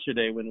about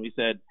yesterday when we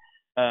said,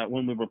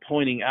 when we were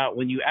pointing out,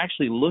 when you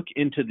actually look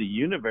into the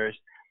universe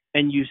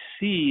and you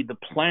see the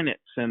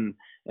planets and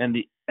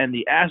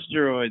the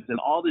asteroids and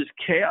all this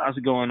chaos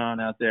going on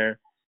out there,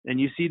 and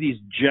you see these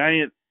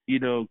giant,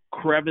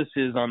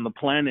 crevices on the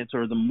planets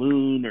or the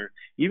moon or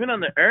even on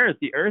the earth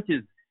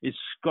is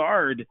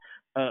scarred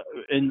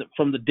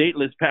from the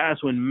dateless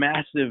past when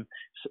massive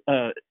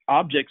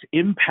objects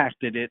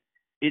impacted it.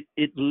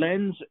 It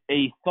lends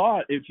a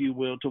thought, if you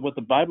will, to what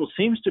the Bible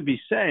seems to be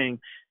saying,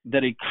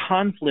 that a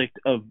conflict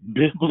of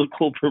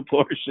biblical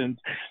proportions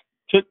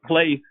took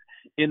place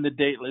in the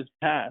dateless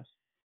past.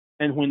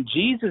 And when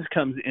Jesus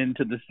comes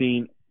into the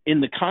scene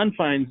in the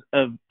confines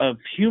of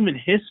human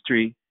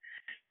history,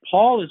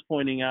 Paul is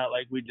pointing out,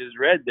 like we just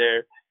read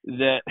there,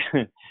 that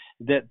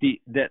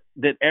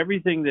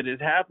everything that is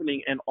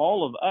happening and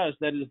all of us,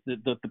 that is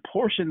the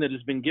portion that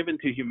has been given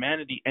to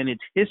humanity and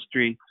its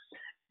history,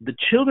 the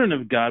children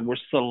of God were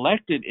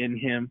selected in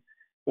him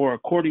or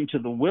according to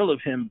the will of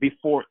him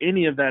before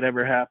any of that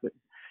ever happened.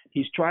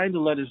 He's trying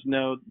to let us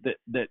know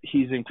that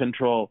he's in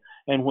control.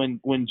 And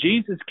when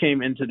Jesus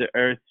came into the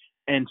earth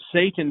and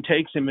Satan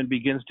takes him and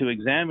begins to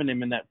examine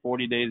him in that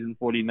 40 days and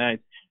 40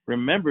 nights,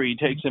 remember, he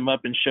takes him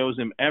up and shows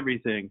him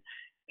everything.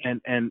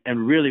 And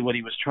really what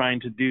he was trying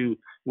to do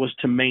was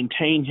to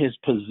maintain his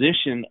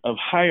position of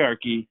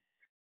hierarchy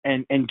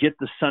and get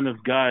the Son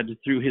of God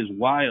through his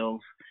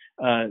wiles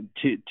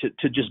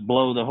to just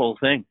blow the whole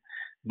thing.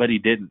 But he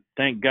didn't.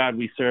 Thank God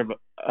we serve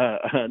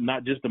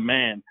not just a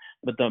man,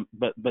 but the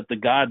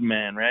God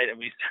man, right? And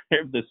we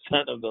serve the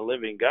Son of the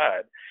living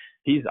God.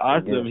 He's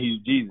awesome. Yes. He's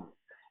Jesus.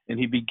 And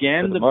he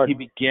began the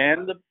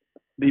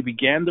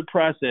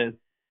process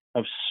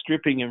of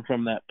stripping him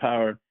from that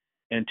power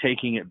and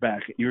taking it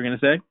back. You were going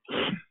to say?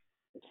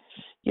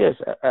 Yes,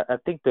 I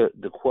think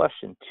the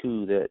question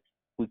too that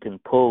we can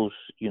pose,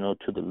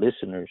 to the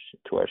listeners,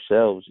 to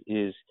ourselves,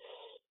 is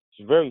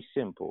very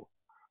simple.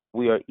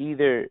 We are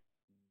either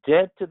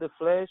dead to the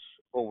flesh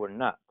or we're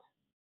not.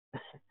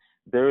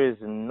 There is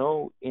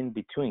no in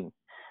between.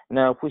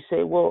 Now, if we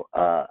say, well,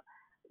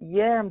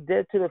 yeah, I'm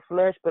dead to the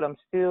flesh, but I'm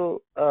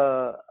still,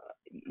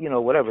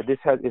 whatever,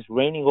 is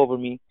reigning over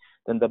me,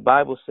 then the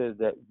Bible says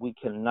that we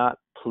cannot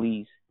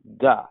please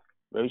God.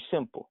 Very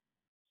simple.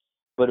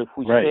 But if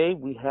we say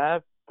we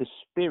have the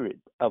spirit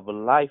of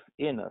life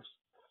in us,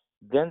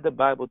 then the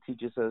Bible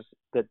teaches us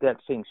that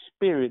same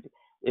spirit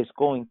is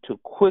going to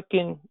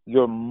quicken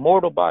your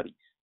mortal bodies,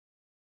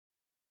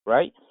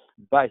 right?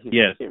 By his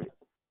spirit.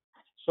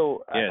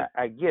 So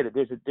I get it.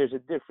 There's a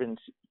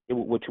difference.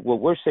 What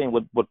we're saying,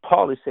 what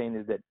Paul is saying,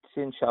 is that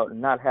sin shall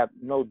not have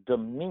no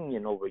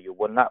dominion over you,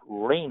 will not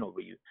reign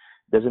over you.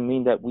 Doesn't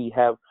mean that we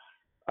have,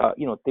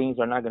 things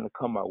are not going to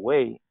come our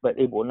way, but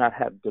it will not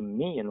have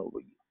dominion over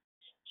you.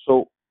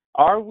 So,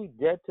 are we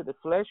dead to the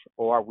flesh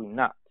or are we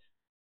not?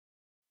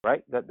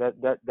 Right? That's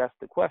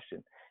the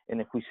question. And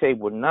if we say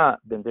we're not,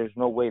 then there's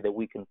no way that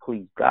we can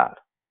please God.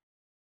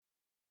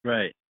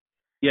 Right.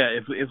 Yeah,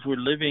 if we're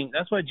living,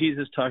 that's why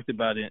Jesus talked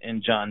about it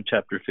in John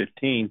chapter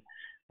 15,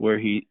 where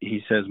he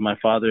says, my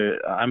Father,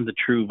 I'm the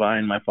true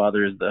vine, my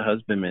Father is the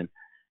husbandman.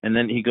 And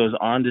then he goes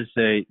on to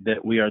say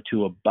that we are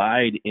to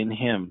abide in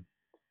him.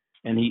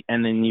 And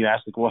then you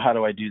ask, well, how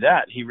do I do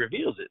that? He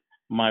reveals it.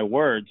 My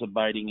words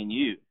abiding in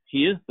you.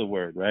 He is the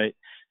word, right?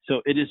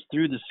 So it is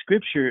through the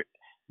scripture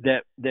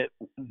that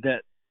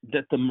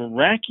the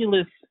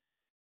miraculous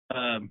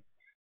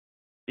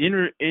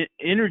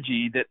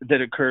energy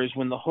that occurs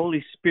when the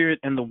Holy Spirit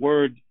and the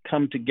Word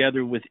come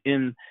together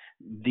within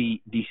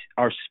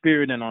our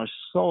spirit and our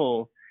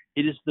soul.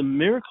 It is the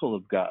miracle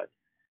of God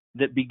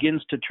that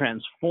begins to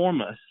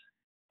transform us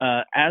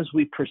as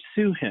we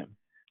pursue him.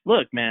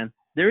 Look, man,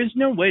 there is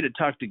no way to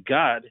talk to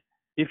God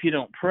if you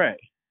don't pray.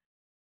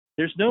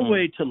 There's no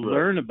way to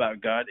learn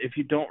about God if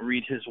you don't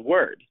read his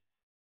word.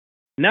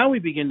 Now we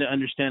begin to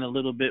understand a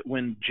little bit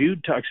when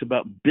Jude talks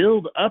about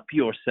build up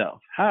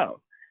yourself.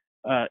 How?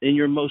 In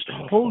your most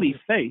holy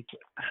faith.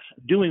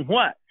 Doing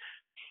what?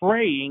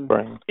 Praying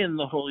in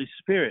the Holy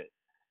Spirit.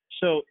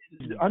 So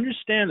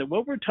understand that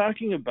what we're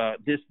talking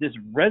about, this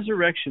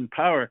resurrection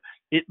power,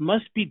 it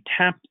must be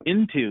tapped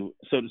into,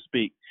 so to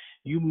speak.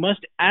 You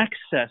must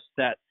access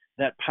that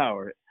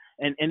power.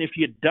 And if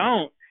you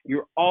don't,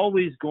 you're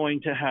always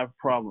going to have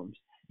problems.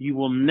 You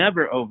will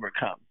never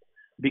overcome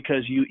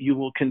because you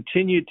will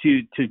continue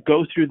to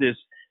go through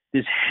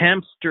this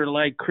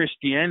hamster-like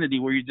Christianity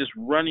where you're just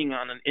running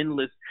on an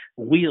endless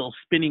wheel,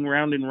 spinning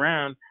round and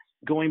round,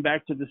 going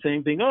back to the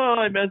same thing. Oh,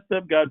 I messed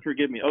up. God,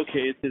 forgive me.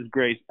 Okay, it's his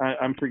grace.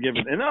 I'm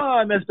forgiven. And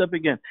I messed up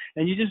again.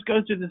 And you just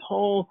go through this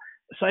whole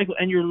cycle,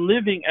 and you're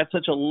living at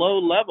such a low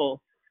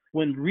level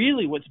when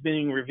really what's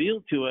being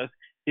revealed to us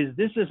is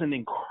this is an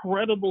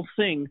incredible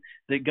thing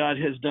that God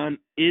has done,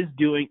 is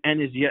doing,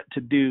 and is yet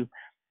to do.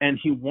 And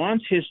he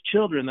wants his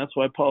children. That's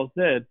why Paul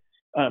said,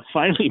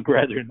 finally,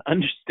 brethren,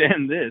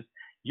 understand this.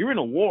 You're in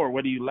a war,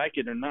 whether you like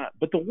it or not.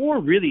 But the war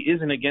really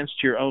isn't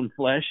against your own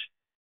flesh.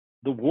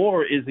 The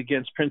war is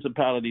against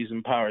principalities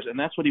and powers, and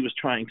that's what he was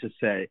trying to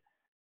say.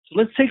 So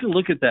let's take a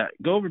look at that.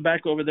 Go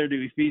back over there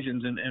to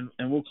Ephesians,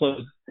 and we'll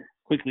close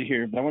quickly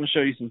here. But I want to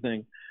show you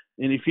something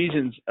in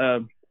Ephesians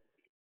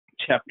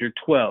chapter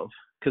 12,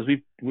 because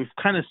we've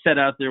kind of set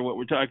out there what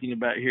we're talking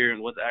about here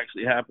and what's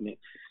actually happening.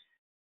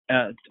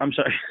 I'm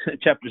sorry,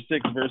 chapter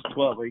 6, verse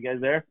 12. Are you guys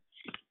there?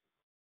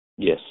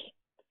 Yes.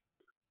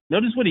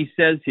 Notice what he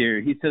says here.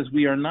 He says,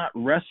 we are not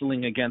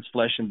wrestling against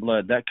flesh and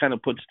blood. That kind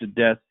of puts to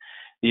death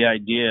the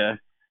idea,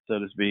 so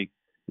to speak,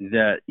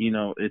 that,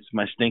 it's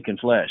my stinking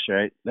flesh,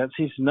 right?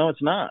 No,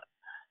 it's not.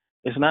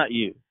 It's not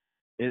you.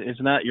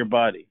 It's not your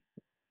body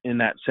in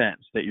that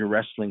sense that you're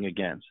wrestling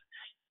against.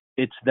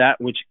 It's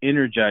that which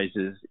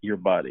energizes your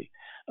body.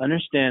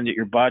 Understand that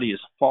your body is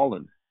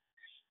fallen.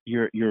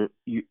 Your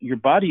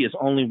body is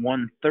only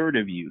 1/3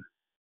 of you.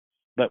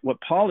 But what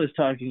Paul is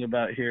talking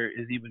about here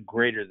is even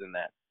greater than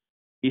that.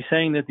 He's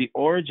saying that the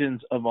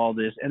origins of all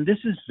this, and this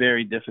is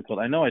very difficult.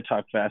 I know I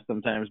talk fast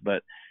sometimes,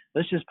 but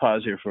let's just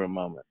pause here for a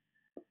moment.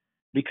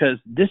 Because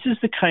this is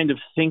the kind of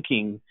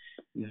thinking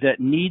that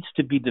needs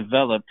to be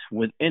developed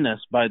within us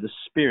by the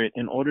Spirit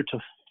in order to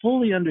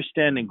fully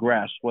understand and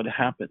grasp what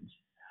happens.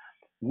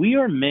 We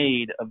are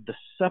made of the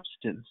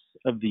substance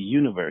of the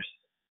universe.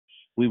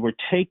 We were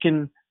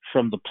taken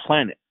from the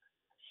planet.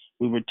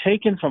 We were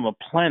taken from a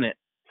planet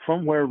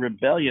from where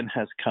rebellion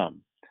has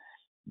come.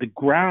 The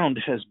ground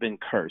has been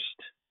cursed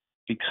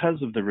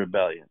because of the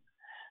rebellion.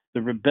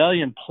 The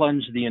rebellion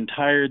plunged the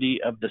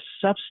entirety of the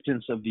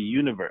substance of the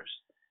universe,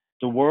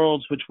 the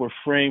worlds which were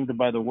framed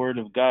by the word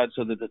of God,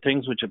 so that the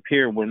things which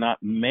appear were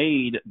not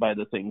made by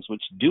the things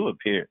which do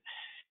appear.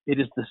 It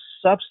is the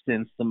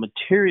substance, the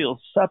material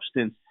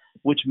substance,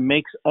 which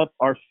makes up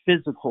our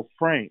physical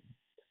frame.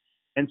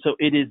 And so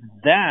it is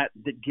that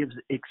gives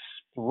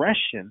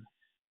expression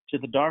to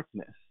the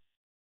darkness.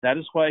 That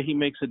is why he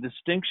makes a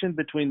distinction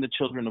between the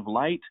children of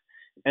light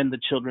and the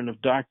children of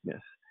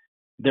darkness.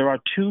 There are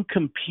two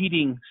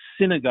competing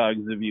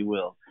synagogues, if you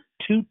will,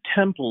 two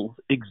temples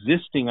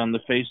existing on the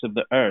face of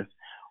the earth.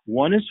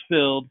 One is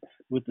filled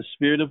with the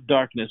spirit of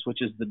darkness,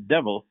 which is the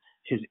devil,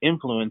 his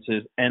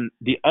influences, and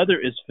the other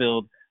is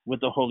filled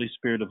with the Holy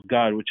Spirit of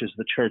God, which is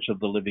the church of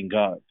the living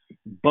God.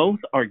 Both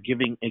are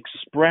giving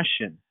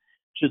expression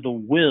to the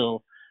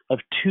will of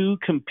two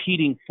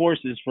competing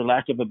forces, for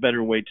lack of a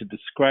better way to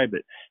describe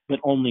it. But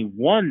only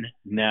one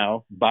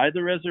now, by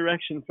the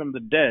resurrection from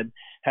the dead,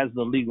 has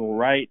the legal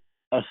right,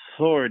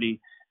 authority,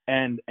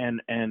 and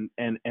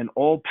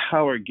all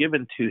power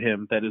given to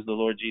him, that is the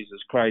Lord Jesus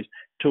Christ,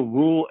 to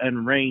rule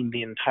and reign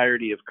the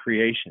entirety of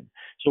creation.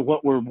 So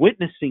what we're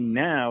witnessing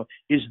now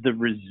is the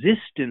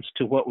resistance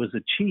to what was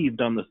achieved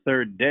on the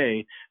third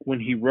day when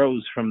he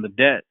rose from the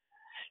dead.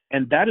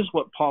 And that is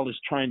what Paul is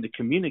trying to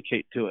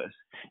communicate to us.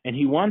 And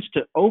he wants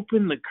to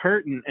open the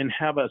curtain and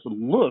have us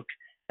look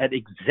at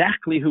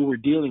exactly who we're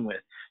dealing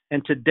with.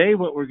 And today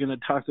what we're going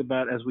to talk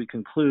about as we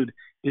conclude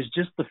is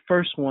just the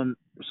first one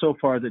so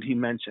far that he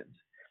mentions.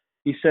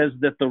 He says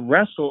that the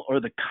wrestle or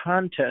the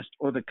contest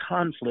or the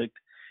conflict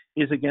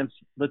is against,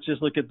 let's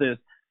just look at this,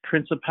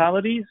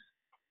 principalities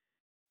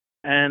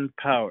and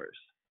powers.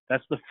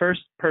 That's the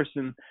first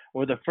person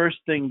or the first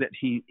thing that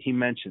he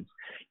mentions.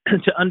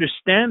 To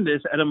understand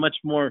this at a much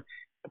more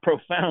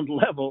profound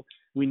level,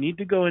 we need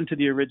to go into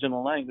the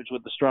original language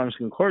with the Strong's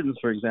Concordance,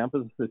 for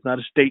example. It's not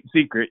a state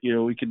secret.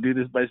 We can do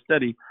this by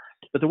study.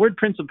 But the word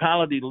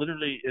principality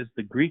literally is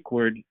the Greek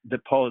word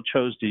that Paul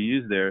chose to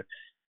use there,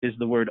 is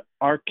the word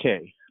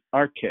arche.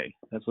 Arche.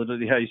 That's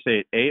literally how you say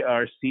it,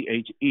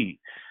 A-R-C-H-E.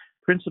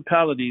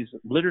 Principalities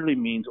literally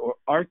means, or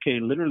arche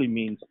literally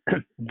means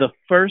the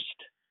first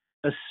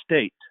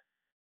estate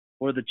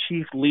or the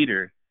chief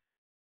leader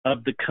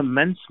of the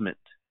commencement.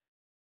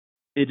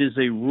 It is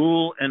a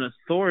rule and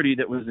authority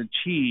that was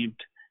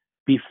achieved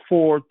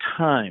before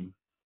time.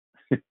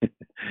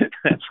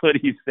 That's what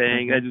he's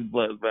saying. That just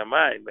blows my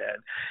mind, man.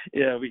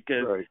 Yeah,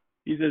 because right.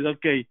 He says,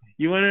 okay,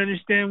 you want to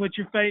understand what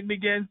you're fighting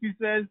against, he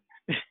says?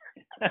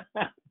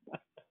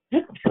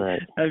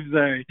 Right. I'm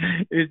sorry.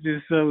 It's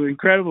just so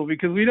incredible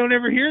because we don't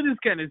ever hear this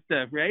kind of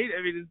stuff, right?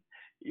 I mean,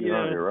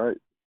 you're right.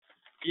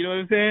 You know what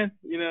I'm saying?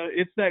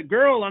 It's that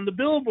girl on the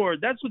billboard.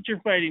 That's what you're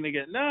fighting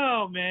against.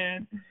 No,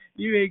 man.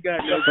 You ain't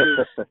got no clue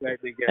what you're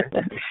fighting against.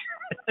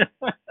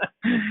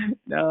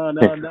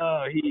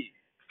 No. He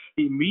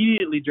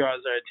immediately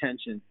draws our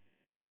attention.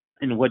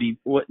 And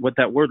what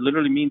that word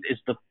literally means is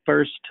the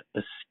first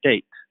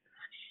estate.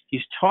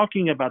 He's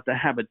talking about the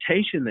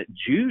habitation that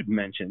Jude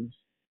mentions,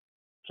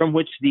 from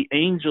which the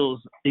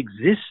angels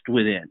exist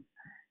within.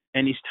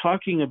 And he's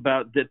talking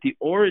about that the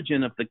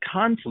origin of the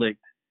conflict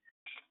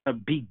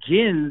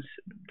begins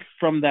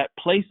from that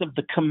place of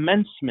the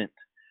commencement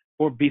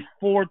or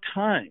before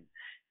time.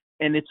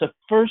 And it's a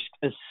first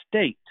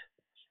estate.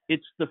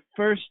 It's the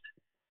first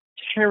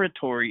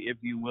territory, if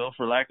you will,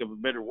 for lack of a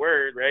better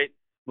word, right?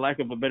 Lack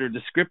of a better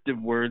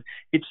descriptive word.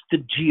 It's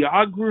the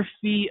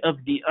geography of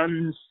the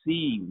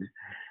unseen.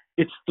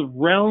 It's the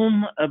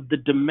realm of the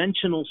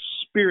dimensional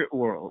spirit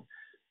world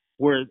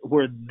where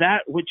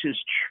that which is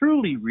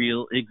truly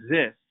real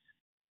exists.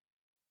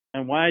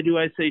 And why do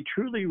I say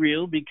truly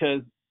real?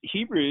 Because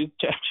Hebrews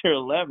chapter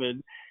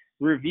 11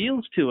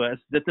 reveals to us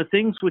that the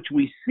things which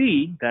we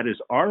see, that is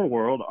our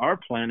world, our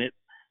planet,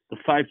 the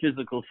five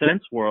physical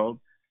sense world,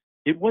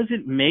 it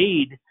wasn't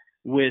made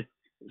with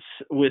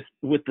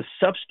the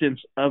substance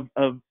of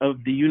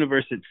the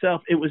universe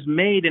itself. It was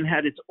made and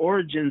had its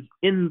origins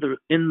in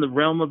the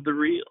realm of the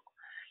real.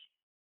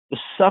 The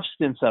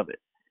substance of it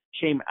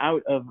came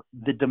out of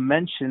the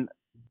dimension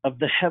of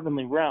the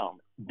heavenly realm.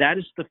 That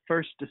is the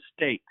first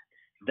estate.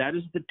 That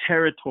is the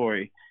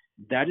territory.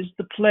 That is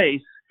the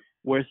place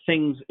where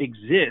things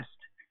exist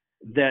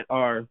that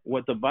are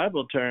what the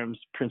Bible terms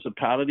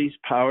principalities,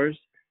 powers,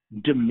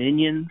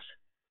 dominions,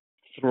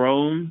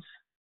 thrones.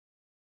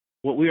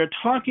 What we are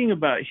talking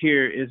about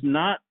here is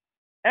not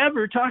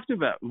ever talked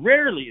about.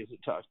 Rarely is it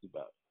talked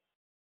about.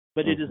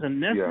 But it is a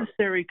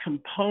necessary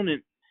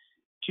component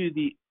to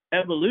the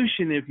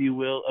evolution, if you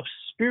will, of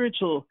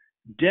spiritual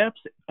depth,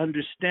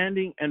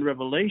 understanding, and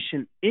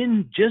revelation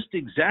in just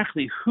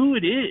exactly who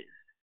it is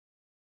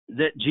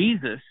that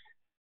Jesus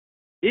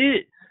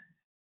is.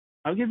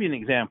 I'll give you an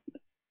example.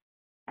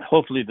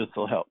 Hopefully this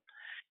will help.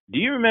 Do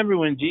you remember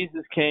when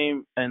Jesus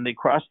came and they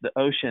crossed the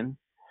ocean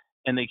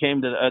and they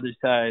came to the other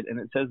side, and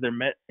it says there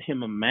met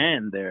him a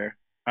man there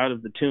out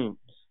of the tombs?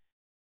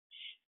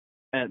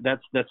 And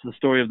that's the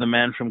story of the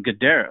man from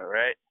Gadara,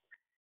 right?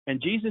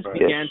 And Jesus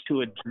began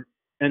to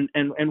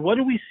and what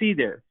do we see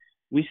there?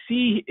 We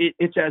see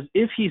it's as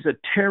if he's a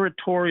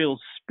territorial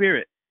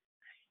spirit,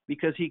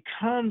 because he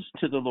comes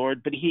to the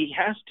Lord, but he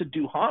has to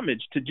do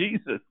homage to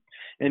Jesus,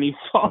 and he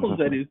falls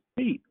at his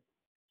feet.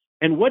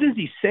 And what does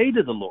he say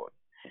to the Lord?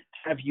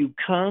 Have you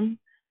come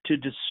to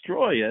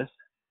destroy us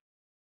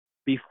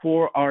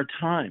before our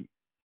time?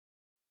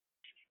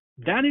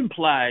 That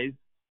implies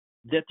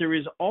that there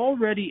is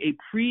already a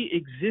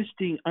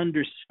pre-existing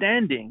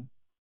understanding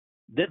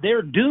that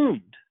they're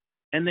doomed,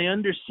 and they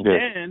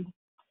understand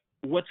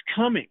what's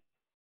coming.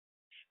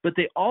 But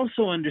they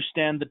also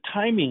understand the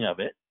timing of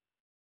it,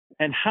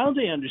 and how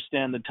they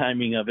understand the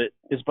timing of it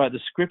is by the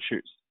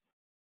scriptures.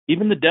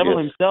 Even the devil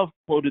himself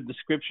quoted the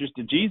scriptures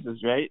to Jesus,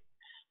 right?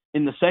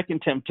 In the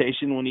second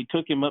temptation, when he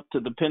took him up to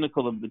the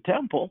pinnacle of the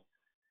temple,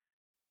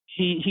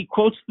 he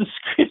quotes the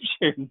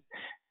scriptures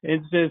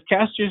and says,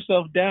 cast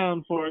yourself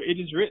down, for it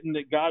is written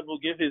that God will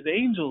give his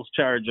angels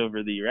charge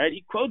over thee, right?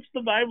 He quotes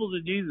the Bible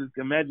to Jesus.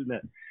 Imagine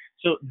that.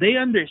 So they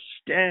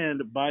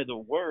understand by the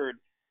word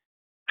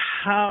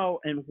how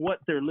and what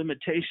their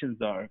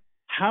limitations are.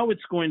 How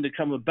it's going to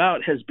come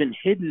about has been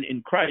hidden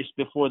in Christ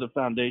before the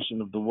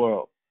foundation of the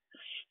world.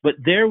 But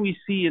there we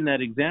see in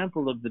that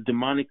example of the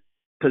demonic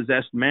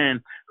possessed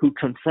man who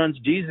confronts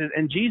Jesus,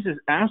 and Jesus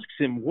asks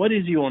him, what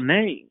is your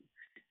name?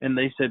 And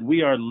they said,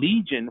 we are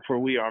legion, for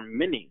we are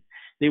many.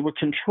 They were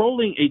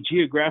controlling a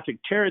geographic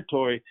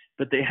territory,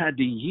 but they had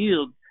to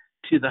yield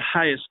to the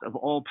highest of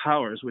all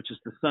powers, which is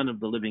the Son of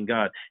the living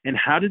God. And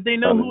how did they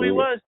know who he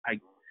was?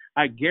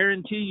 I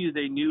guarantee you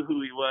they knew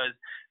who he was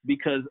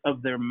because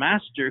of their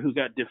master, who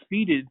got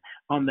defeated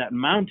on that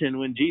mountain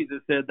when Jesus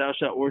said, thou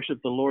shalt worship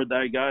the Lord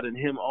thy God, and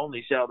him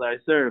only shalt thou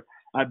serve.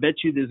 I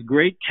bet you this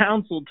great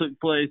council took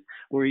place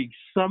where he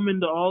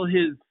summoned all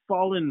his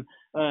fallen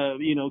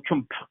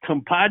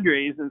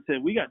compadres and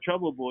said, we got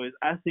trouble, boys.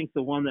 I think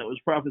the one that was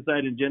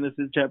prophesied in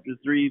Genesis chapter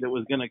 3 that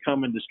was going to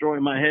come and destroy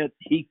my head,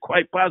 he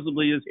quite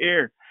possibly is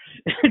here.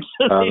 And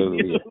so they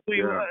knew who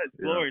he was.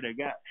 Glory to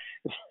God.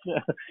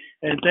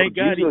 And thank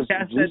God he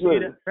cast that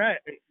dude out. Right.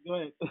 Go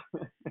ahead.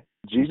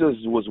 Jesus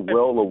was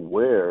well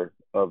aware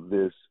of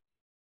this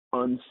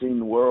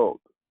unseen world,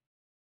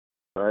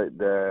 right,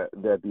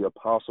 that the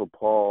Apostle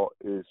Paul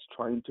is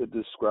trying to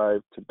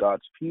describe to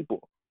God's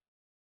people.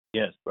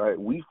 Yes. Right.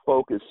 We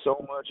focus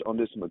so much on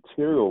this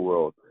material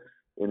world,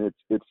 and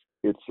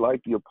it's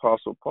like the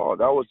Apostle Paul.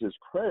 That was his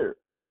prayer,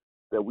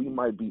 that we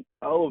might be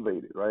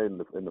elevated, right, in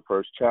the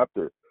first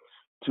chapter,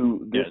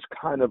 to this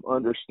kind of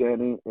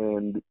understanding,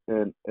 and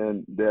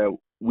that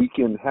we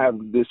can have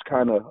these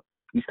kind of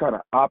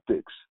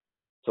optics,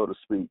 so to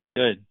speak,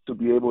 to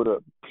be able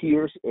to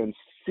pierce and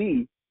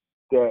see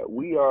that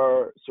we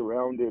are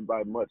surrounded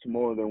by much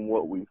more than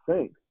what we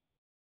think.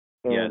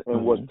 And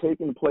what's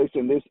taking place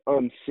in this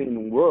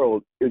unseen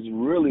world is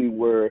really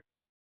where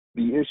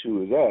the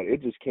issue is at.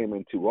 It just came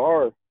into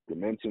our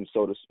dimension,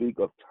 so to speak,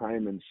 of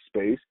time and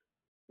space.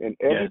 And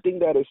everything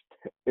that is,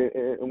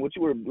 and what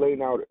you were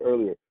laying out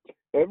earlier,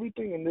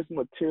 everything in this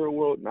material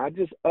world, not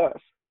just us,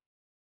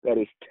 that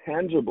is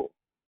tangible,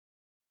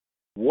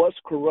 was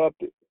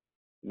corrupted,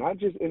 not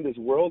just in this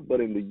world, but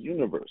in the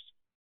universe.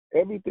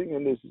 Everything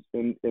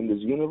in this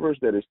universe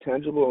that is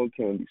tangible and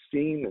can be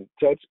seen and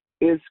touched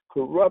is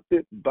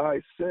corrupted by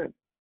sin.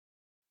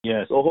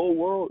 Yes. The whole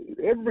world,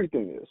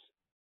 everything is.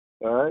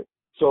 All right?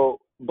 So,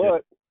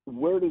 but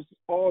where does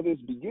all this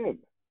begin?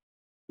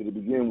 Did it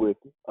begin with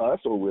us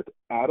or with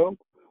Adam?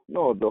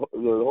 No, the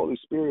Holy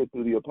Spirit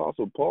through the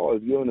Apostle Paul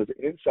is giving us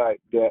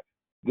insight that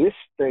this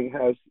thing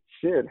has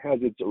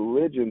its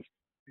origins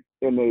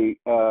in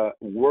a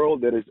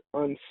world that is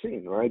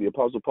unseen, right? The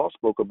Apostle Paul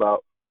spoke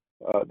about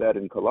that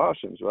in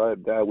Colossians,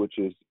 right? That which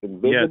is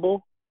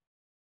invisible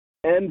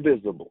and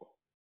visible.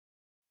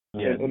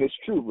 Yeah. And it's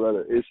true,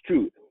 brother. It's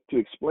true. To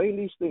explain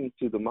these things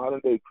to the modern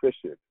day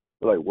Christian,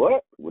 they're like,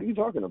 what? What are you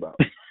talking about?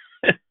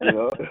 You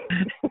know,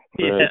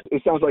 Yeah.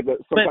 it sounds like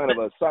some kind of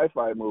a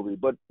sci-fi movie,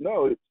 but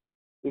no,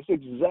 it's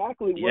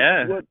exactly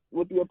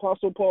what the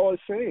Apostle Paul is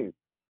saying.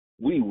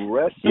 We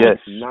wrestle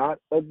not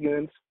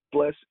against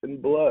flesh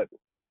and blood.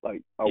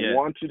 Like, I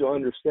want you to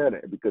understand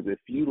it, because if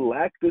you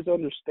lack this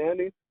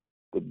understanding,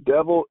 the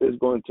devil is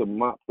going to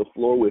mop the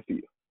floor with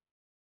you,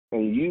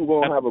 and you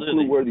won't have a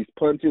clue where these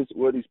punches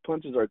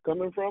are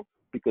coming from,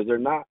 because they're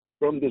not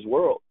from this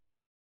world.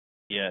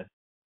 Yeah,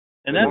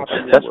 and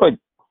that's why.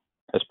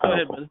 That's Go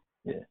powerful. ahead,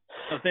 yeah.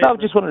 No, I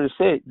just wanted to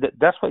say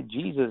that's why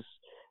Jesus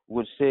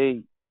would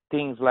say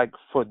things like,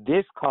 "For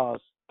this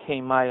cause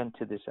came I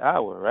unto this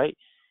hour," right?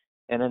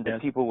 And then the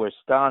people were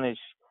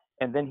astonished.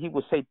 And then he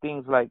would say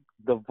things like,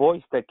 "The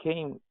voice that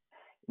came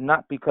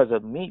not because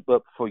of me,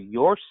 but for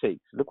your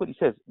sakes." Look what he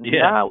says.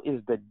 Now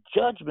is the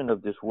judgment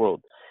of this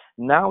world.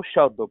 Now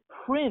shall the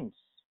prince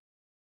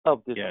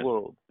of this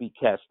world be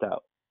cast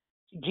out.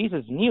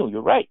 Jesus knew,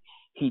 you're right.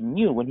 He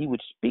knew when he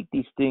would speak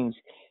these things,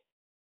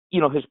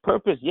 his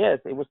purpose, yes,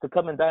 it was to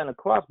come and die on the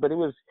cross, but it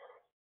was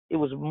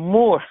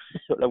more,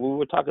 like we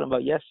were talking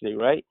about yesterday,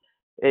 right?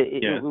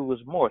 It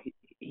was more.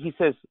 He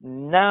says,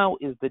 now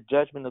is the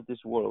judgment of this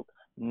world.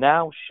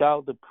 Now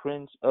shall the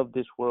prince of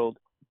this world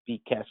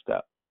be cast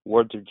out.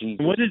 Words of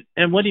Jesus.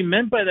 What he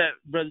meant by that,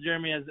 Brother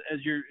Jeremy, as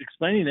you're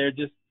explaining there,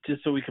 just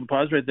so we can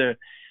pause right there,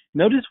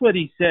 notice what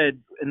he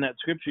said in that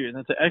scripture, and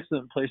that's an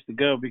excellent place to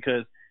go,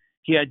 because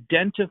he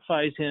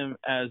identifies him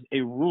as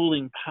a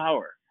ruling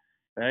power,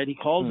 right? He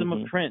calls him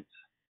a prince.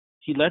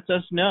 He lets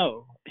us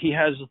know he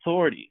has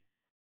authority,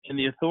 and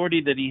the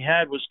authority that he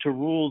had was to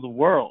rule the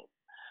world,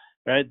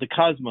 right? The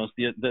cosmos,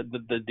 the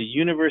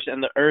universe,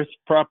 and the earth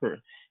proper.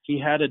 He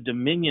had a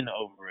dominion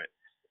over it,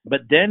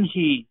 but then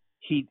he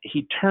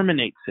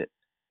terminates it,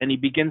 and he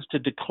begins to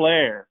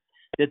declare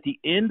that the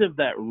end of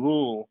that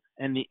rule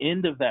and the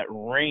end of that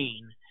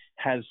reign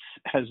has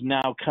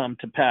now come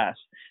to pass,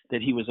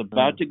 that he was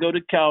about to go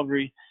to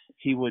Calvary.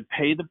 He would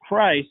pay the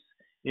price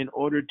in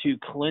order to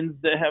cleanse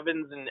the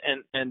heavens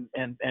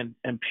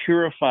and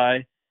purify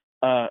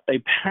a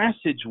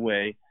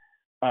passageway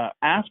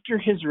after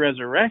his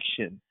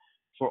resurrection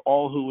for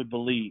all who would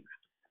believe.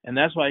 And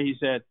that's why he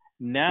said,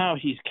 now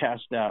he's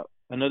cast out.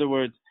 In other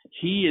words,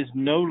 he is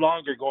no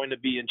longer going to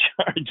be in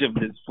charge of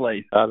this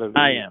place. Hallelujah.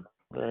 I am.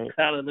 Right.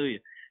 Hallelujah.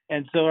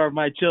 And so are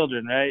my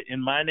children, right?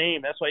 In my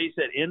name. That's why he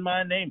said, in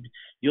my name,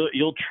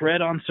 you'll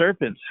tread on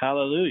serpents.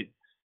 Hallelujah.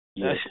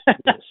 Yes. I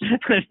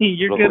mean,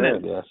 you're going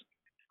to. Yes.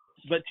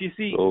 But you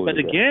see,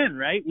 again,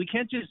 right, we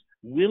can't just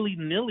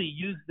willy-nilly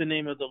use the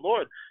name of the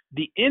Lord.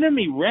 The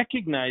enemy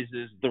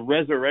recognizes the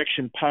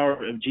resurrection power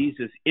of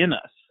Jesus in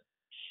us.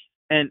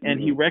 And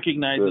he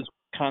recognizes,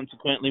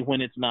 consequently,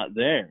 when it's not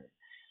there.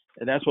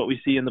 And that's what we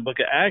see in the book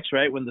of Acts,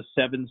 right? When the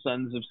 7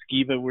 sons of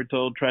Sceva, we're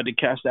told, tried to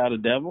cast out a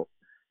devil.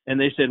 And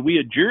they said, we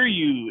adjure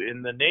you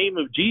in the name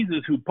of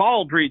Jesus, who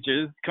Paul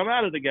preaches, come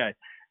out of the guy.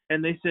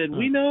 And they said,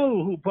 we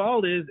know who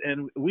Paul is,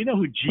 and we know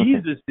who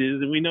Jesus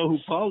is, and we know who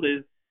Paul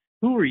is.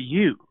 Who are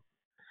you?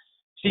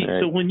 See,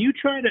 so when you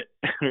try to,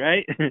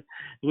 right,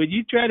 when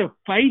you try to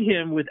fight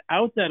him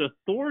without that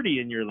authority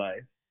in your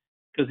life,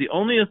 because the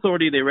only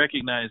authority they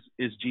recognize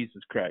is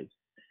Jesus Christ.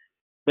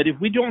 But if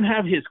we don't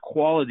have his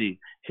quality,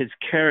 his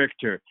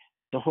character,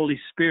 the Holy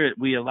Spirit,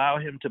 we allow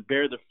him to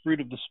bear the fruit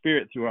of the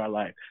Spirit through our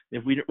life.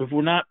 If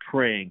we're not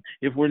praying,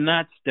 if we're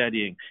not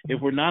studying,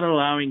 if we're not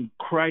allowing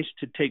Christ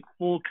to take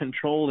full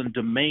control and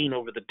domain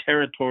over the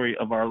territory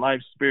of our life,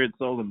 spirit,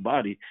 soul, and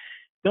body,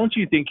 don't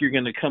you think you're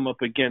going to come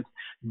up against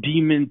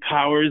demon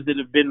powers that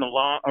have been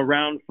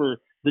around for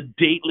the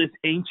dateless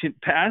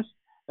ancient past?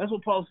 That's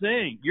what Paul's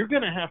saying. You're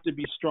going to have to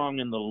be strong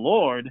in the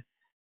Lord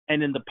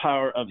and in the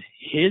power of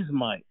his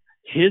might,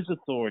 his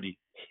authority,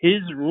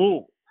 his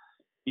rule,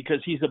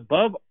 because he's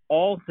above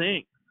all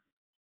things.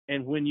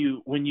 And when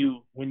you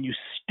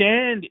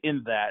stand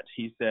in that,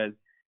 he says,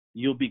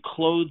 you'll be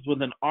clothed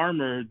with an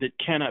armor that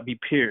cannot be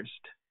pierced.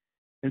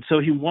 And so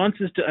he wants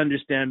us to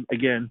understand,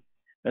 again,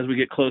 as we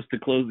get close to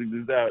closing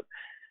this out,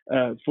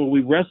 for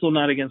we wrestle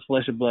not against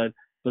flesh and blood,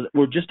 but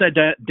we're just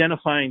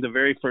identifying the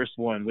very first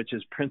one, which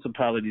is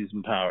principalities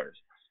and powers.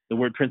 The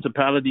word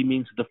principality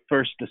means the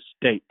first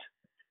estate,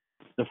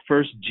 the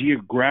first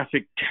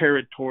geographic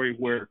territory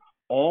where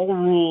all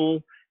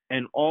rule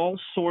and all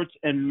sorts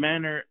and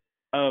manner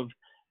of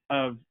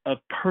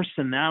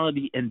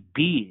personality and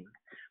being.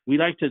 We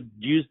like to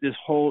use this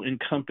whole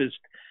encompass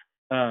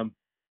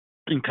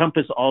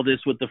all this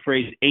with the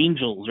phrase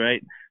angels,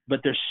 right? But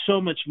there's so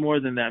much more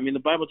than that. I mean, the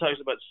Bible talks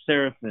about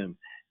seraphim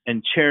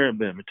and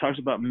cherubim. It talks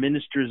about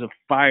ministers of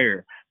fire.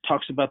 It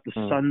talks about the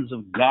sons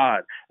of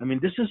God. I mean,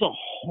 this is a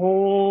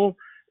whole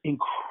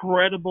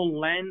incredible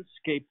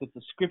landscape that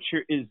the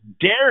Scripture is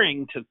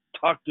daring to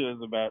talk to us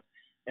about.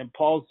 And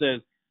Paul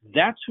says,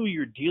 that's who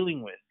you're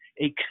dealing with,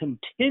 a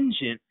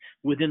contingent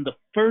within the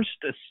first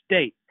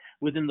estate,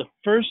 within the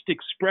first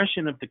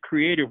expression of the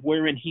Creator,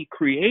 wherein he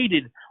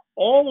created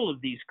all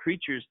of these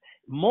creatures,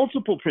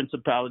 multiple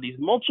principalities,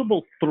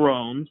 multiple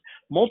thrones,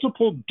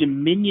 multiple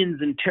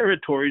dominions and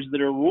territories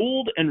that are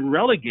ruled and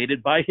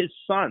relegated by his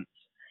sons.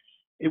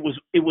 It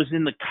was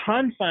in the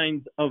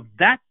confines of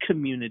that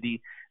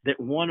community that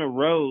one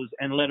arose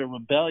and led a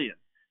rebellion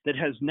that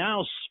has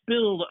now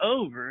spilled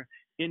over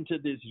into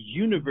this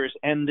universe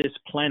and this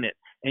planet.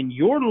 And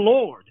your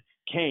Lord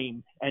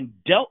came and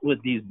dealt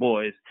with these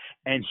boys,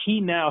 and he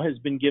now has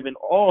been given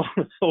all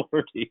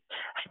authority.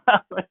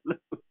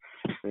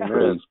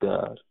 Praise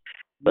God.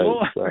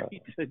 Praise God.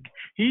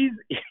 He's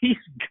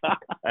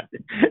God,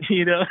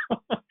 you know.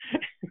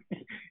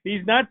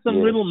 He's not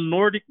some little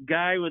Nordic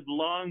guy with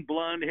long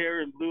blonde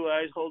hair and blue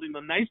eyes holding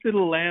a nice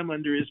little lamb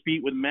under his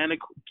feet with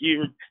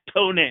manicured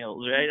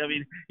toenails, right? I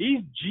mean,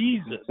 he's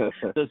Jesus,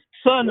 the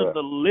Son of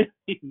the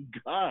living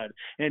God,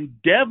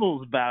 and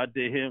devils bow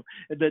to him.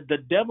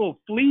 The devil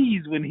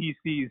flees when he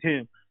sees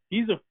him.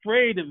 He's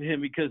afraid of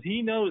him because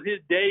he knows his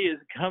day is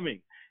coming.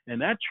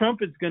 And that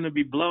trumpet's going to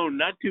be blown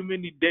not too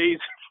many days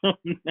from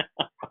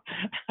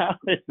now.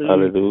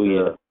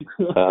 Hallelujah.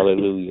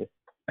 Hallelujah.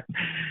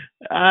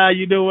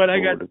 You know what? I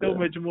got so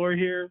much more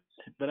here,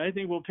 but I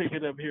think we'll pick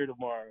it up here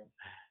tomorrow.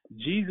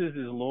 Jesus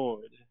is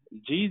Lord.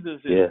 Jesus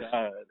is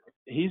God.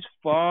 He's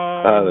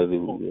far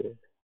more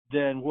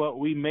than what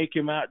we make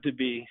him out to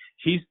be.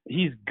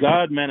 He's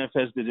God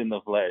manifested in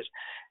the flesh,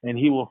 and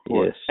he will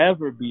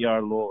forever be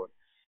our Lord.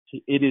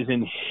 It is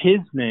in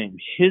his name,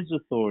 his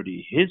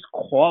authority, his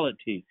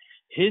quality,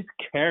 his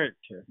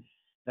character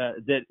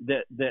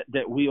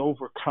that we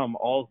overcome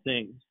all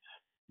things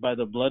by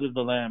the blood of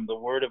the Lamb, the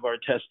word of our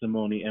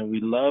testimony, and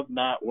we love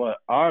not what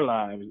our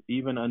lives,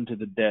 even unto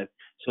the death,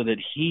 so that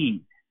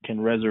he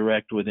can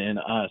resurrect within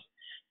us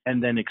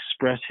and then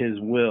express his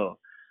will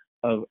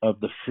of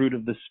the fruit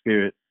of the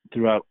Spirit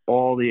throughout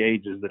all the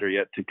ages that are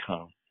yet to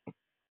come.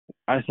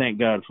 I thank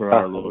God for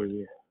our Lord.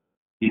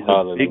 He's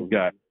a big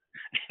God.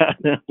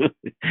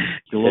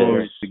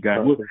 Glory to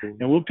God.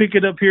 We'll pick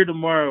it up here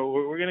tomorrow.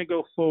 We're going to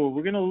go forward.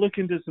 We're going to look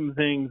into some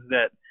things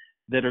that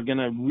are going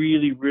to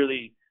really,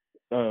 really,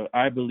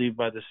 I believe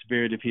by the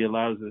Spirit, if he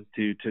allows us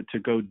to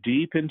go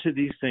deep into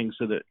these things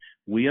so that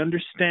we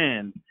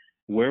understand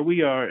where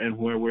we are and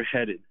where we're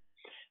headed.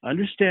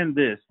 Understand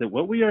this, that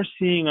what we are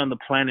seeing on the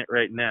planet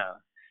right now,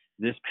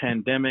 this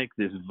pandemic,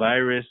 this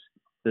virus,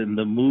 the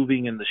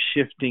moving and the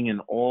shifting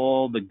and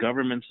all the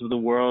governments of the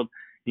world,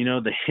 you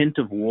know, the hint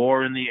of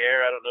war in the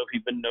air. I don't know if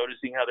you've been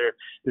noticing how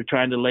they're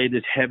trying to lay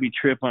this heavy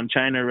trip on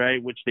China,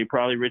 right, which they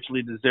probably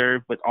richly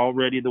deserve, but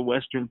already the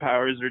Western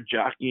powers are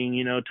jockeying,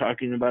 you know,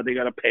 talking about they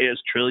got to pay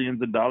us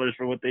trillions of dollars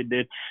for what they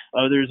did.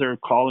 Others are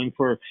calling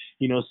for,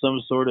 you know,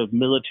 some sort of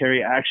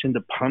military action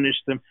to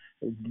punish them.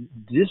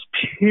 Just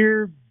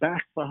peer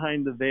back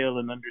behind the veil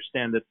and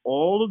understand that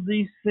all of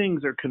these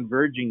things are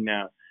converging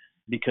now,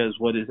 because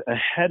what is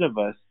ahead of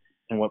us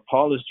and what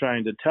Paul is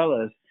trying to tell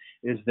us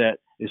is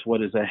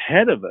what is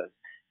ahead of us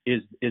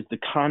is the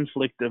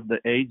conflict of the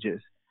ages.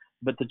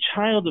 But the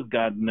child of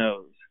God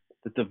knows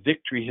that the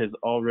victory has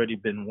already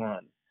been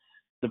won.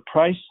 The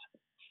price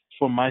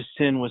for my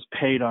sin was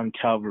paid on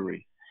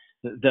Calvary.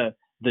 The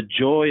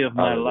joy of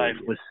my life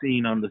was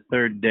seen on the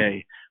third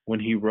day when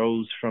he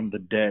rose from the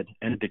dead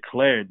and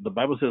declared, the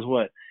Bible says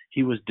what?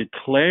 He was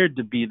declared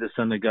to be the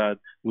Son of God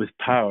with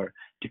power.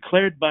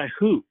 Declared by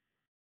who?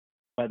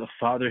 By the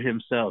Father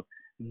himself.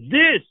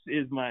 This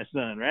is my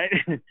son, right?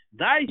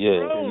 Thy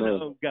throne,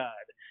 oh God.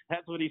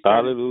 That's what he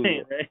started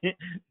saying, right?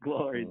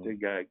 Glory to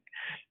God.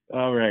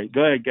 All right.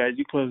 Go ahead, guys.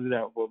 You close it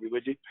out for me,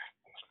 would you?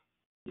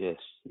 Yes.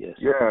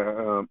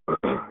 Yeah.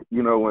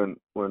 You know,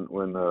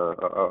 when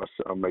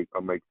I'll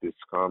make this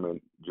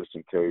comment just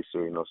in case,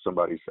 or, you know,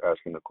 somebody's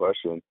asking a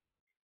question.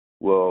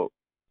 Well,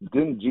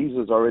 didn't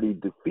Jesus already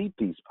defeat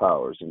these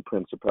powers and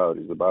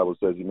principalities? The Bible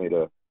says he made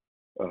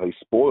he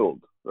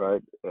spoiled,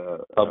 right?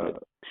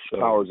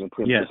 Powers and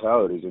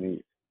principalities,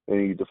 and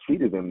he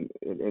defeated them.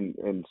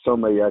 And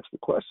some may ask the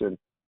question,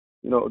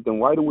 you know, then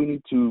why do we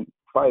need to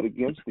fight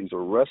against these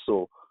or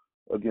wrestle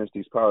against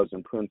these powers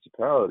and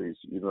principalities?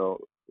 You know,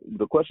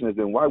 the question is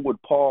then why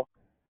would Paul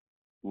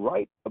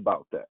write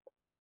about that,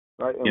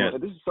 right? And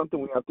this is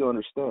something we have to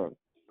understand.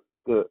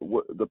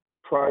 The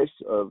price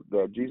of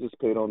that Jesus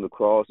paid on the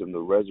cross and the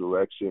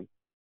resurrection,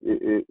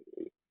 the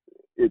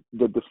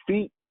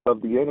defeat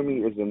of the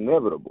enemy is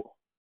inevitable.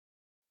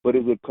 But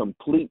is it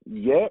complete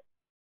yet?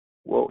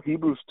 Well,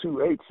 Hebrews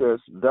 2:8 says,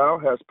 thou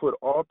hast put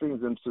all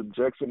things in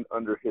subjection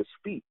under his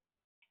feet.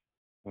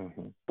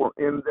 Mm-hmm. For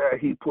in that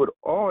he put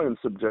all in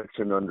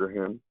subjection under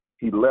him,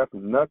 he left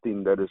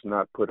nothing that is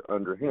not put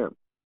under him.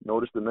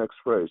 Notice the next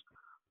phrase.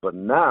 But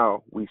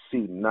now we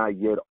see not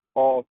yet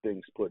all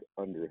things put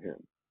under him.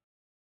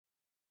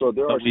 So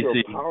there are still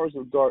powers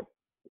of dark.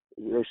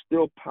 There's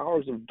still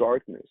powers of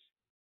darkness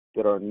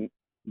that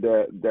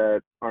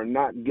are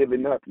not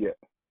given up yet.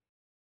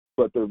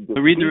 But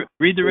read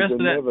the rest of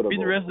that. Read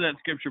the rest of that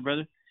scripture,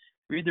 brother.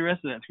 Read the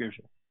rest of that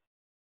scripture.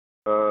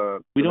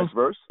 Next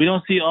verse. We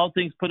don't see all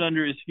things put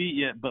under his feet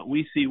yet, but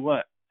we see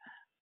what?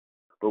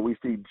 But we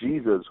see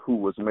Jesus, who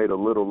was made a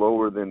little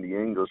lower than the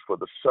angels for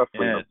the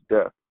suffering of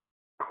death,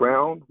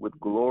 crowned with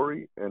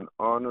glory and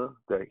honor,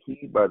 that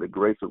he, by the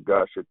grace of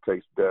God, should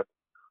taste death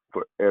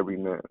for every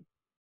man.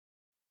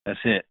 That's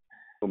it.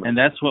 And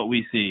that's what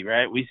we see,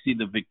 right? We see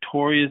the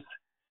victorious,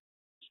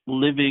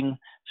 living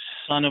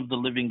Son of the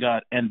living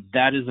God, and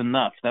that is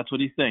enough. That's what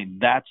he's saying.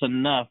 That's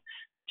enough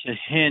to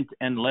hint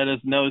and let us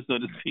know, so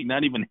to speak,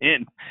 not even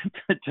hint,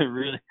 but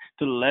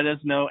to let us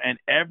know, and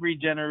every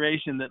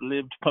generation that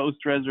lived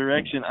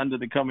post-resurrection under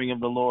the coming of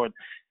the Lord,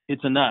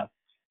 it's enough.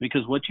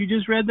 Because what you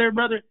just read there,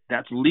 brother,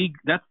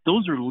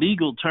 those are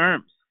legal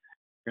terms,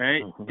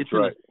 right? It's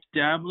right. An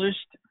established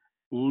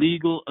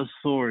legal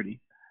authority.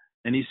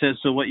 And he says,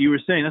 so what you were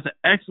saying, that's an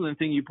excellent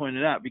thing you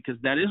pointed out, because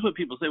that is what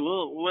people say,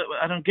 well,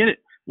 I don't get it.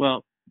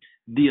 Well,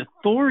 the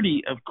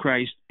authority of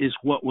Christ is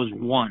what was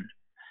won.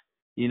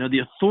 You know, the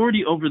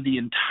authority over the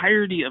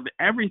entirety of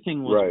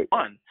everything was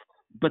won,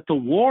 but the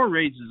war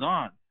rages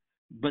on.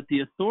 But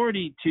the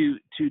authority to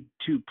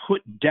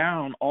put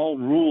down all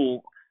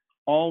rule,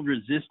 all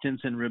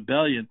resistance and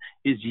rebellion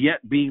is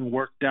yet being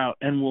worked out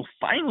and will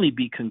finally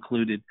be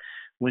concluded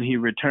when he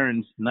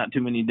returns not too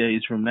many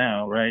days from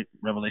now, right?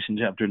 Revelation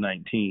chapter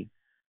 19.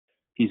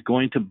 He's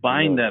going to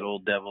bind that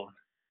old devil,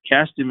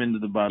 cast him into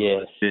the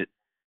bottomless pit,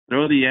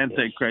 throw the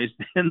Antichrist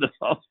and the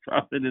false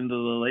prophet into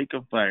the lake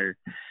of fire,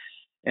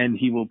 and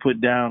he will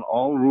put down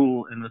all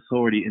rule and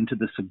authority into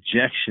the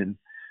subjection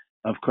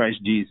of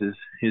Christ Jesus,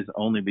 his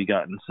only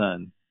begotten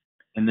Son.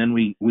 And then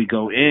we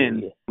go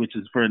in, which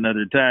is for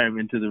another time,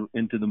 into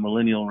the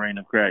millennial reign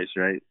of Christ,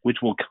 right? Which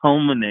will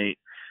culminate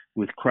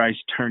with Christ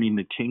turning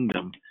the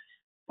kingdom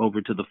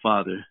over to the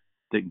Father,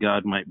 that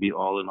God might be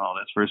all in all.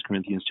 That's 1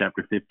 Corinthians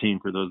chapter 15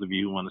 for those of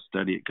you who want to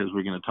study it, because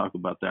we're going to talk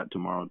about that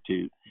tomorrow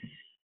too.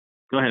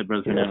 Go ahead,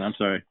 Brother Fernando. I'm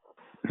sorry.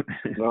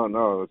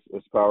 No,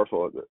 it's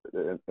powerful.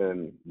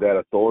 And that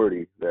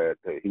authority that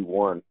he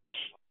won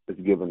is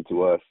given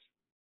to us,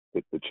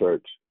 it's the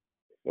church.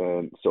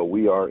 And so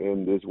we are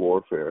in this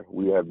warfare.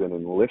 We have been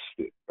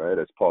enlisted, right,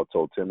 as Paul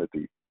told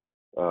Timothy,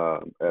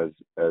 as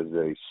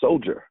a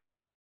soldier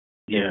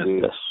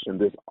in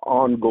this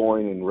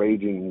ongoing and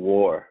raging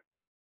war,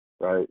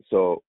 right?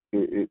 So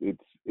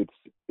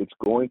it's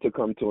going to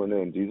come to an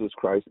end. Jesus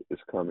Christ is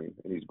coming,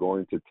 and he's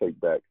going to take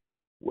back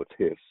what's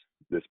his.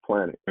 This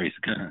planet is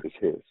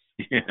his.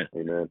 Yeah.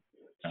 Amen.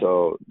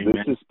 So Amen.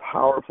 This is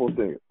powerful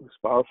things. It's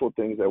powerful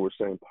things that we're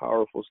saying,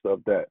 powerful stuff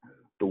that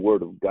the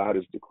Word of God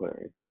is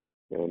declaring.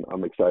 And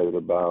I'm excited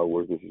about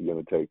where this is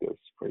going to take us.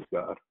 Praise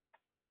God.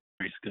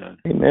 Praise God.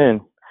 Amen.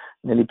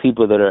 Many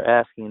people that are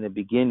asking in the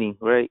beginning,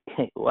 right,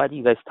 why do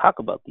you guys talk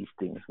about these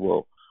things?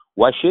 Well,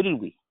 why shouldn't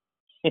we?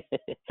 I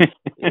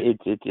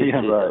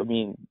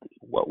mean,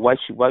 why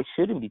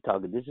shouldn't we be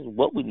talking? This is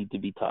what we need to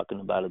be talking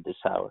about at this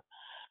hour.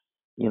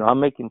 You know, I'm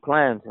making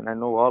plans, and I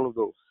know all of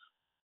those,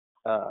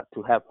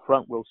 to have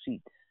front row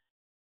seats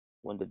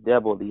when the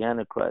devil, the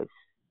Antichrist,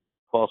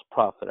 false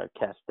prophet are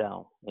cast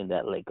down in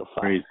that lake of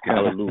fire.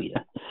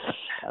 Hallelujah.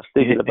 I was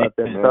thinking about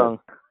that song.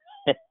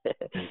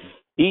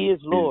 He is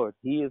Lord.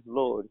 He is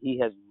Lord. He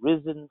has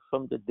risen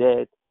from the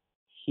dead.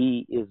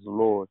 He is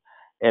Lord.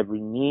 Every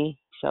knee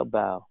shall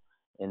bow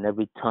and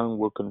every tongue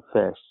will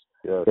confess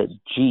that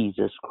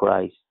Jesus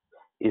Christ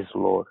is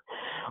Lord.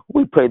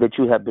 We pray that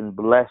you have been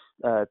blessed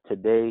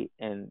today,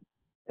 and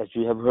as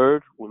you have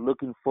heard, we're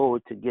looking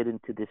forward to get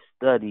into this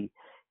study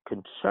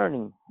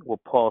concerning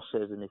what Paul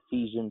says in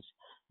Ephesians.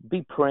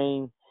 Be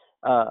praying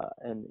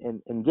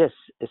and yes,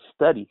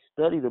 study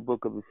the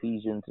book of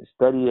Ephesians,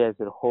 study as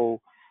a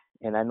whole,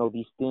 and I know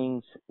these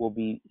things will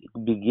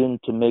begin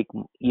to make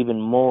even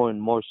more and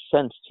more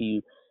sense to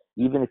you.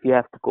 Even if you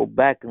have to go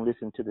back and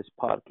listen to this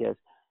podcast,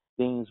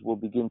 things will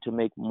begin to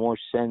make more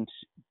sense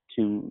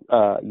to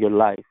your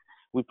life.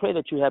 We pray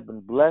that you have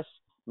been blessed.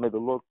 May the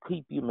Lord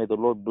keep you. May the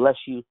Lord bless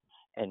you,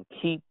 and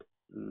keep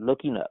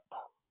looking up.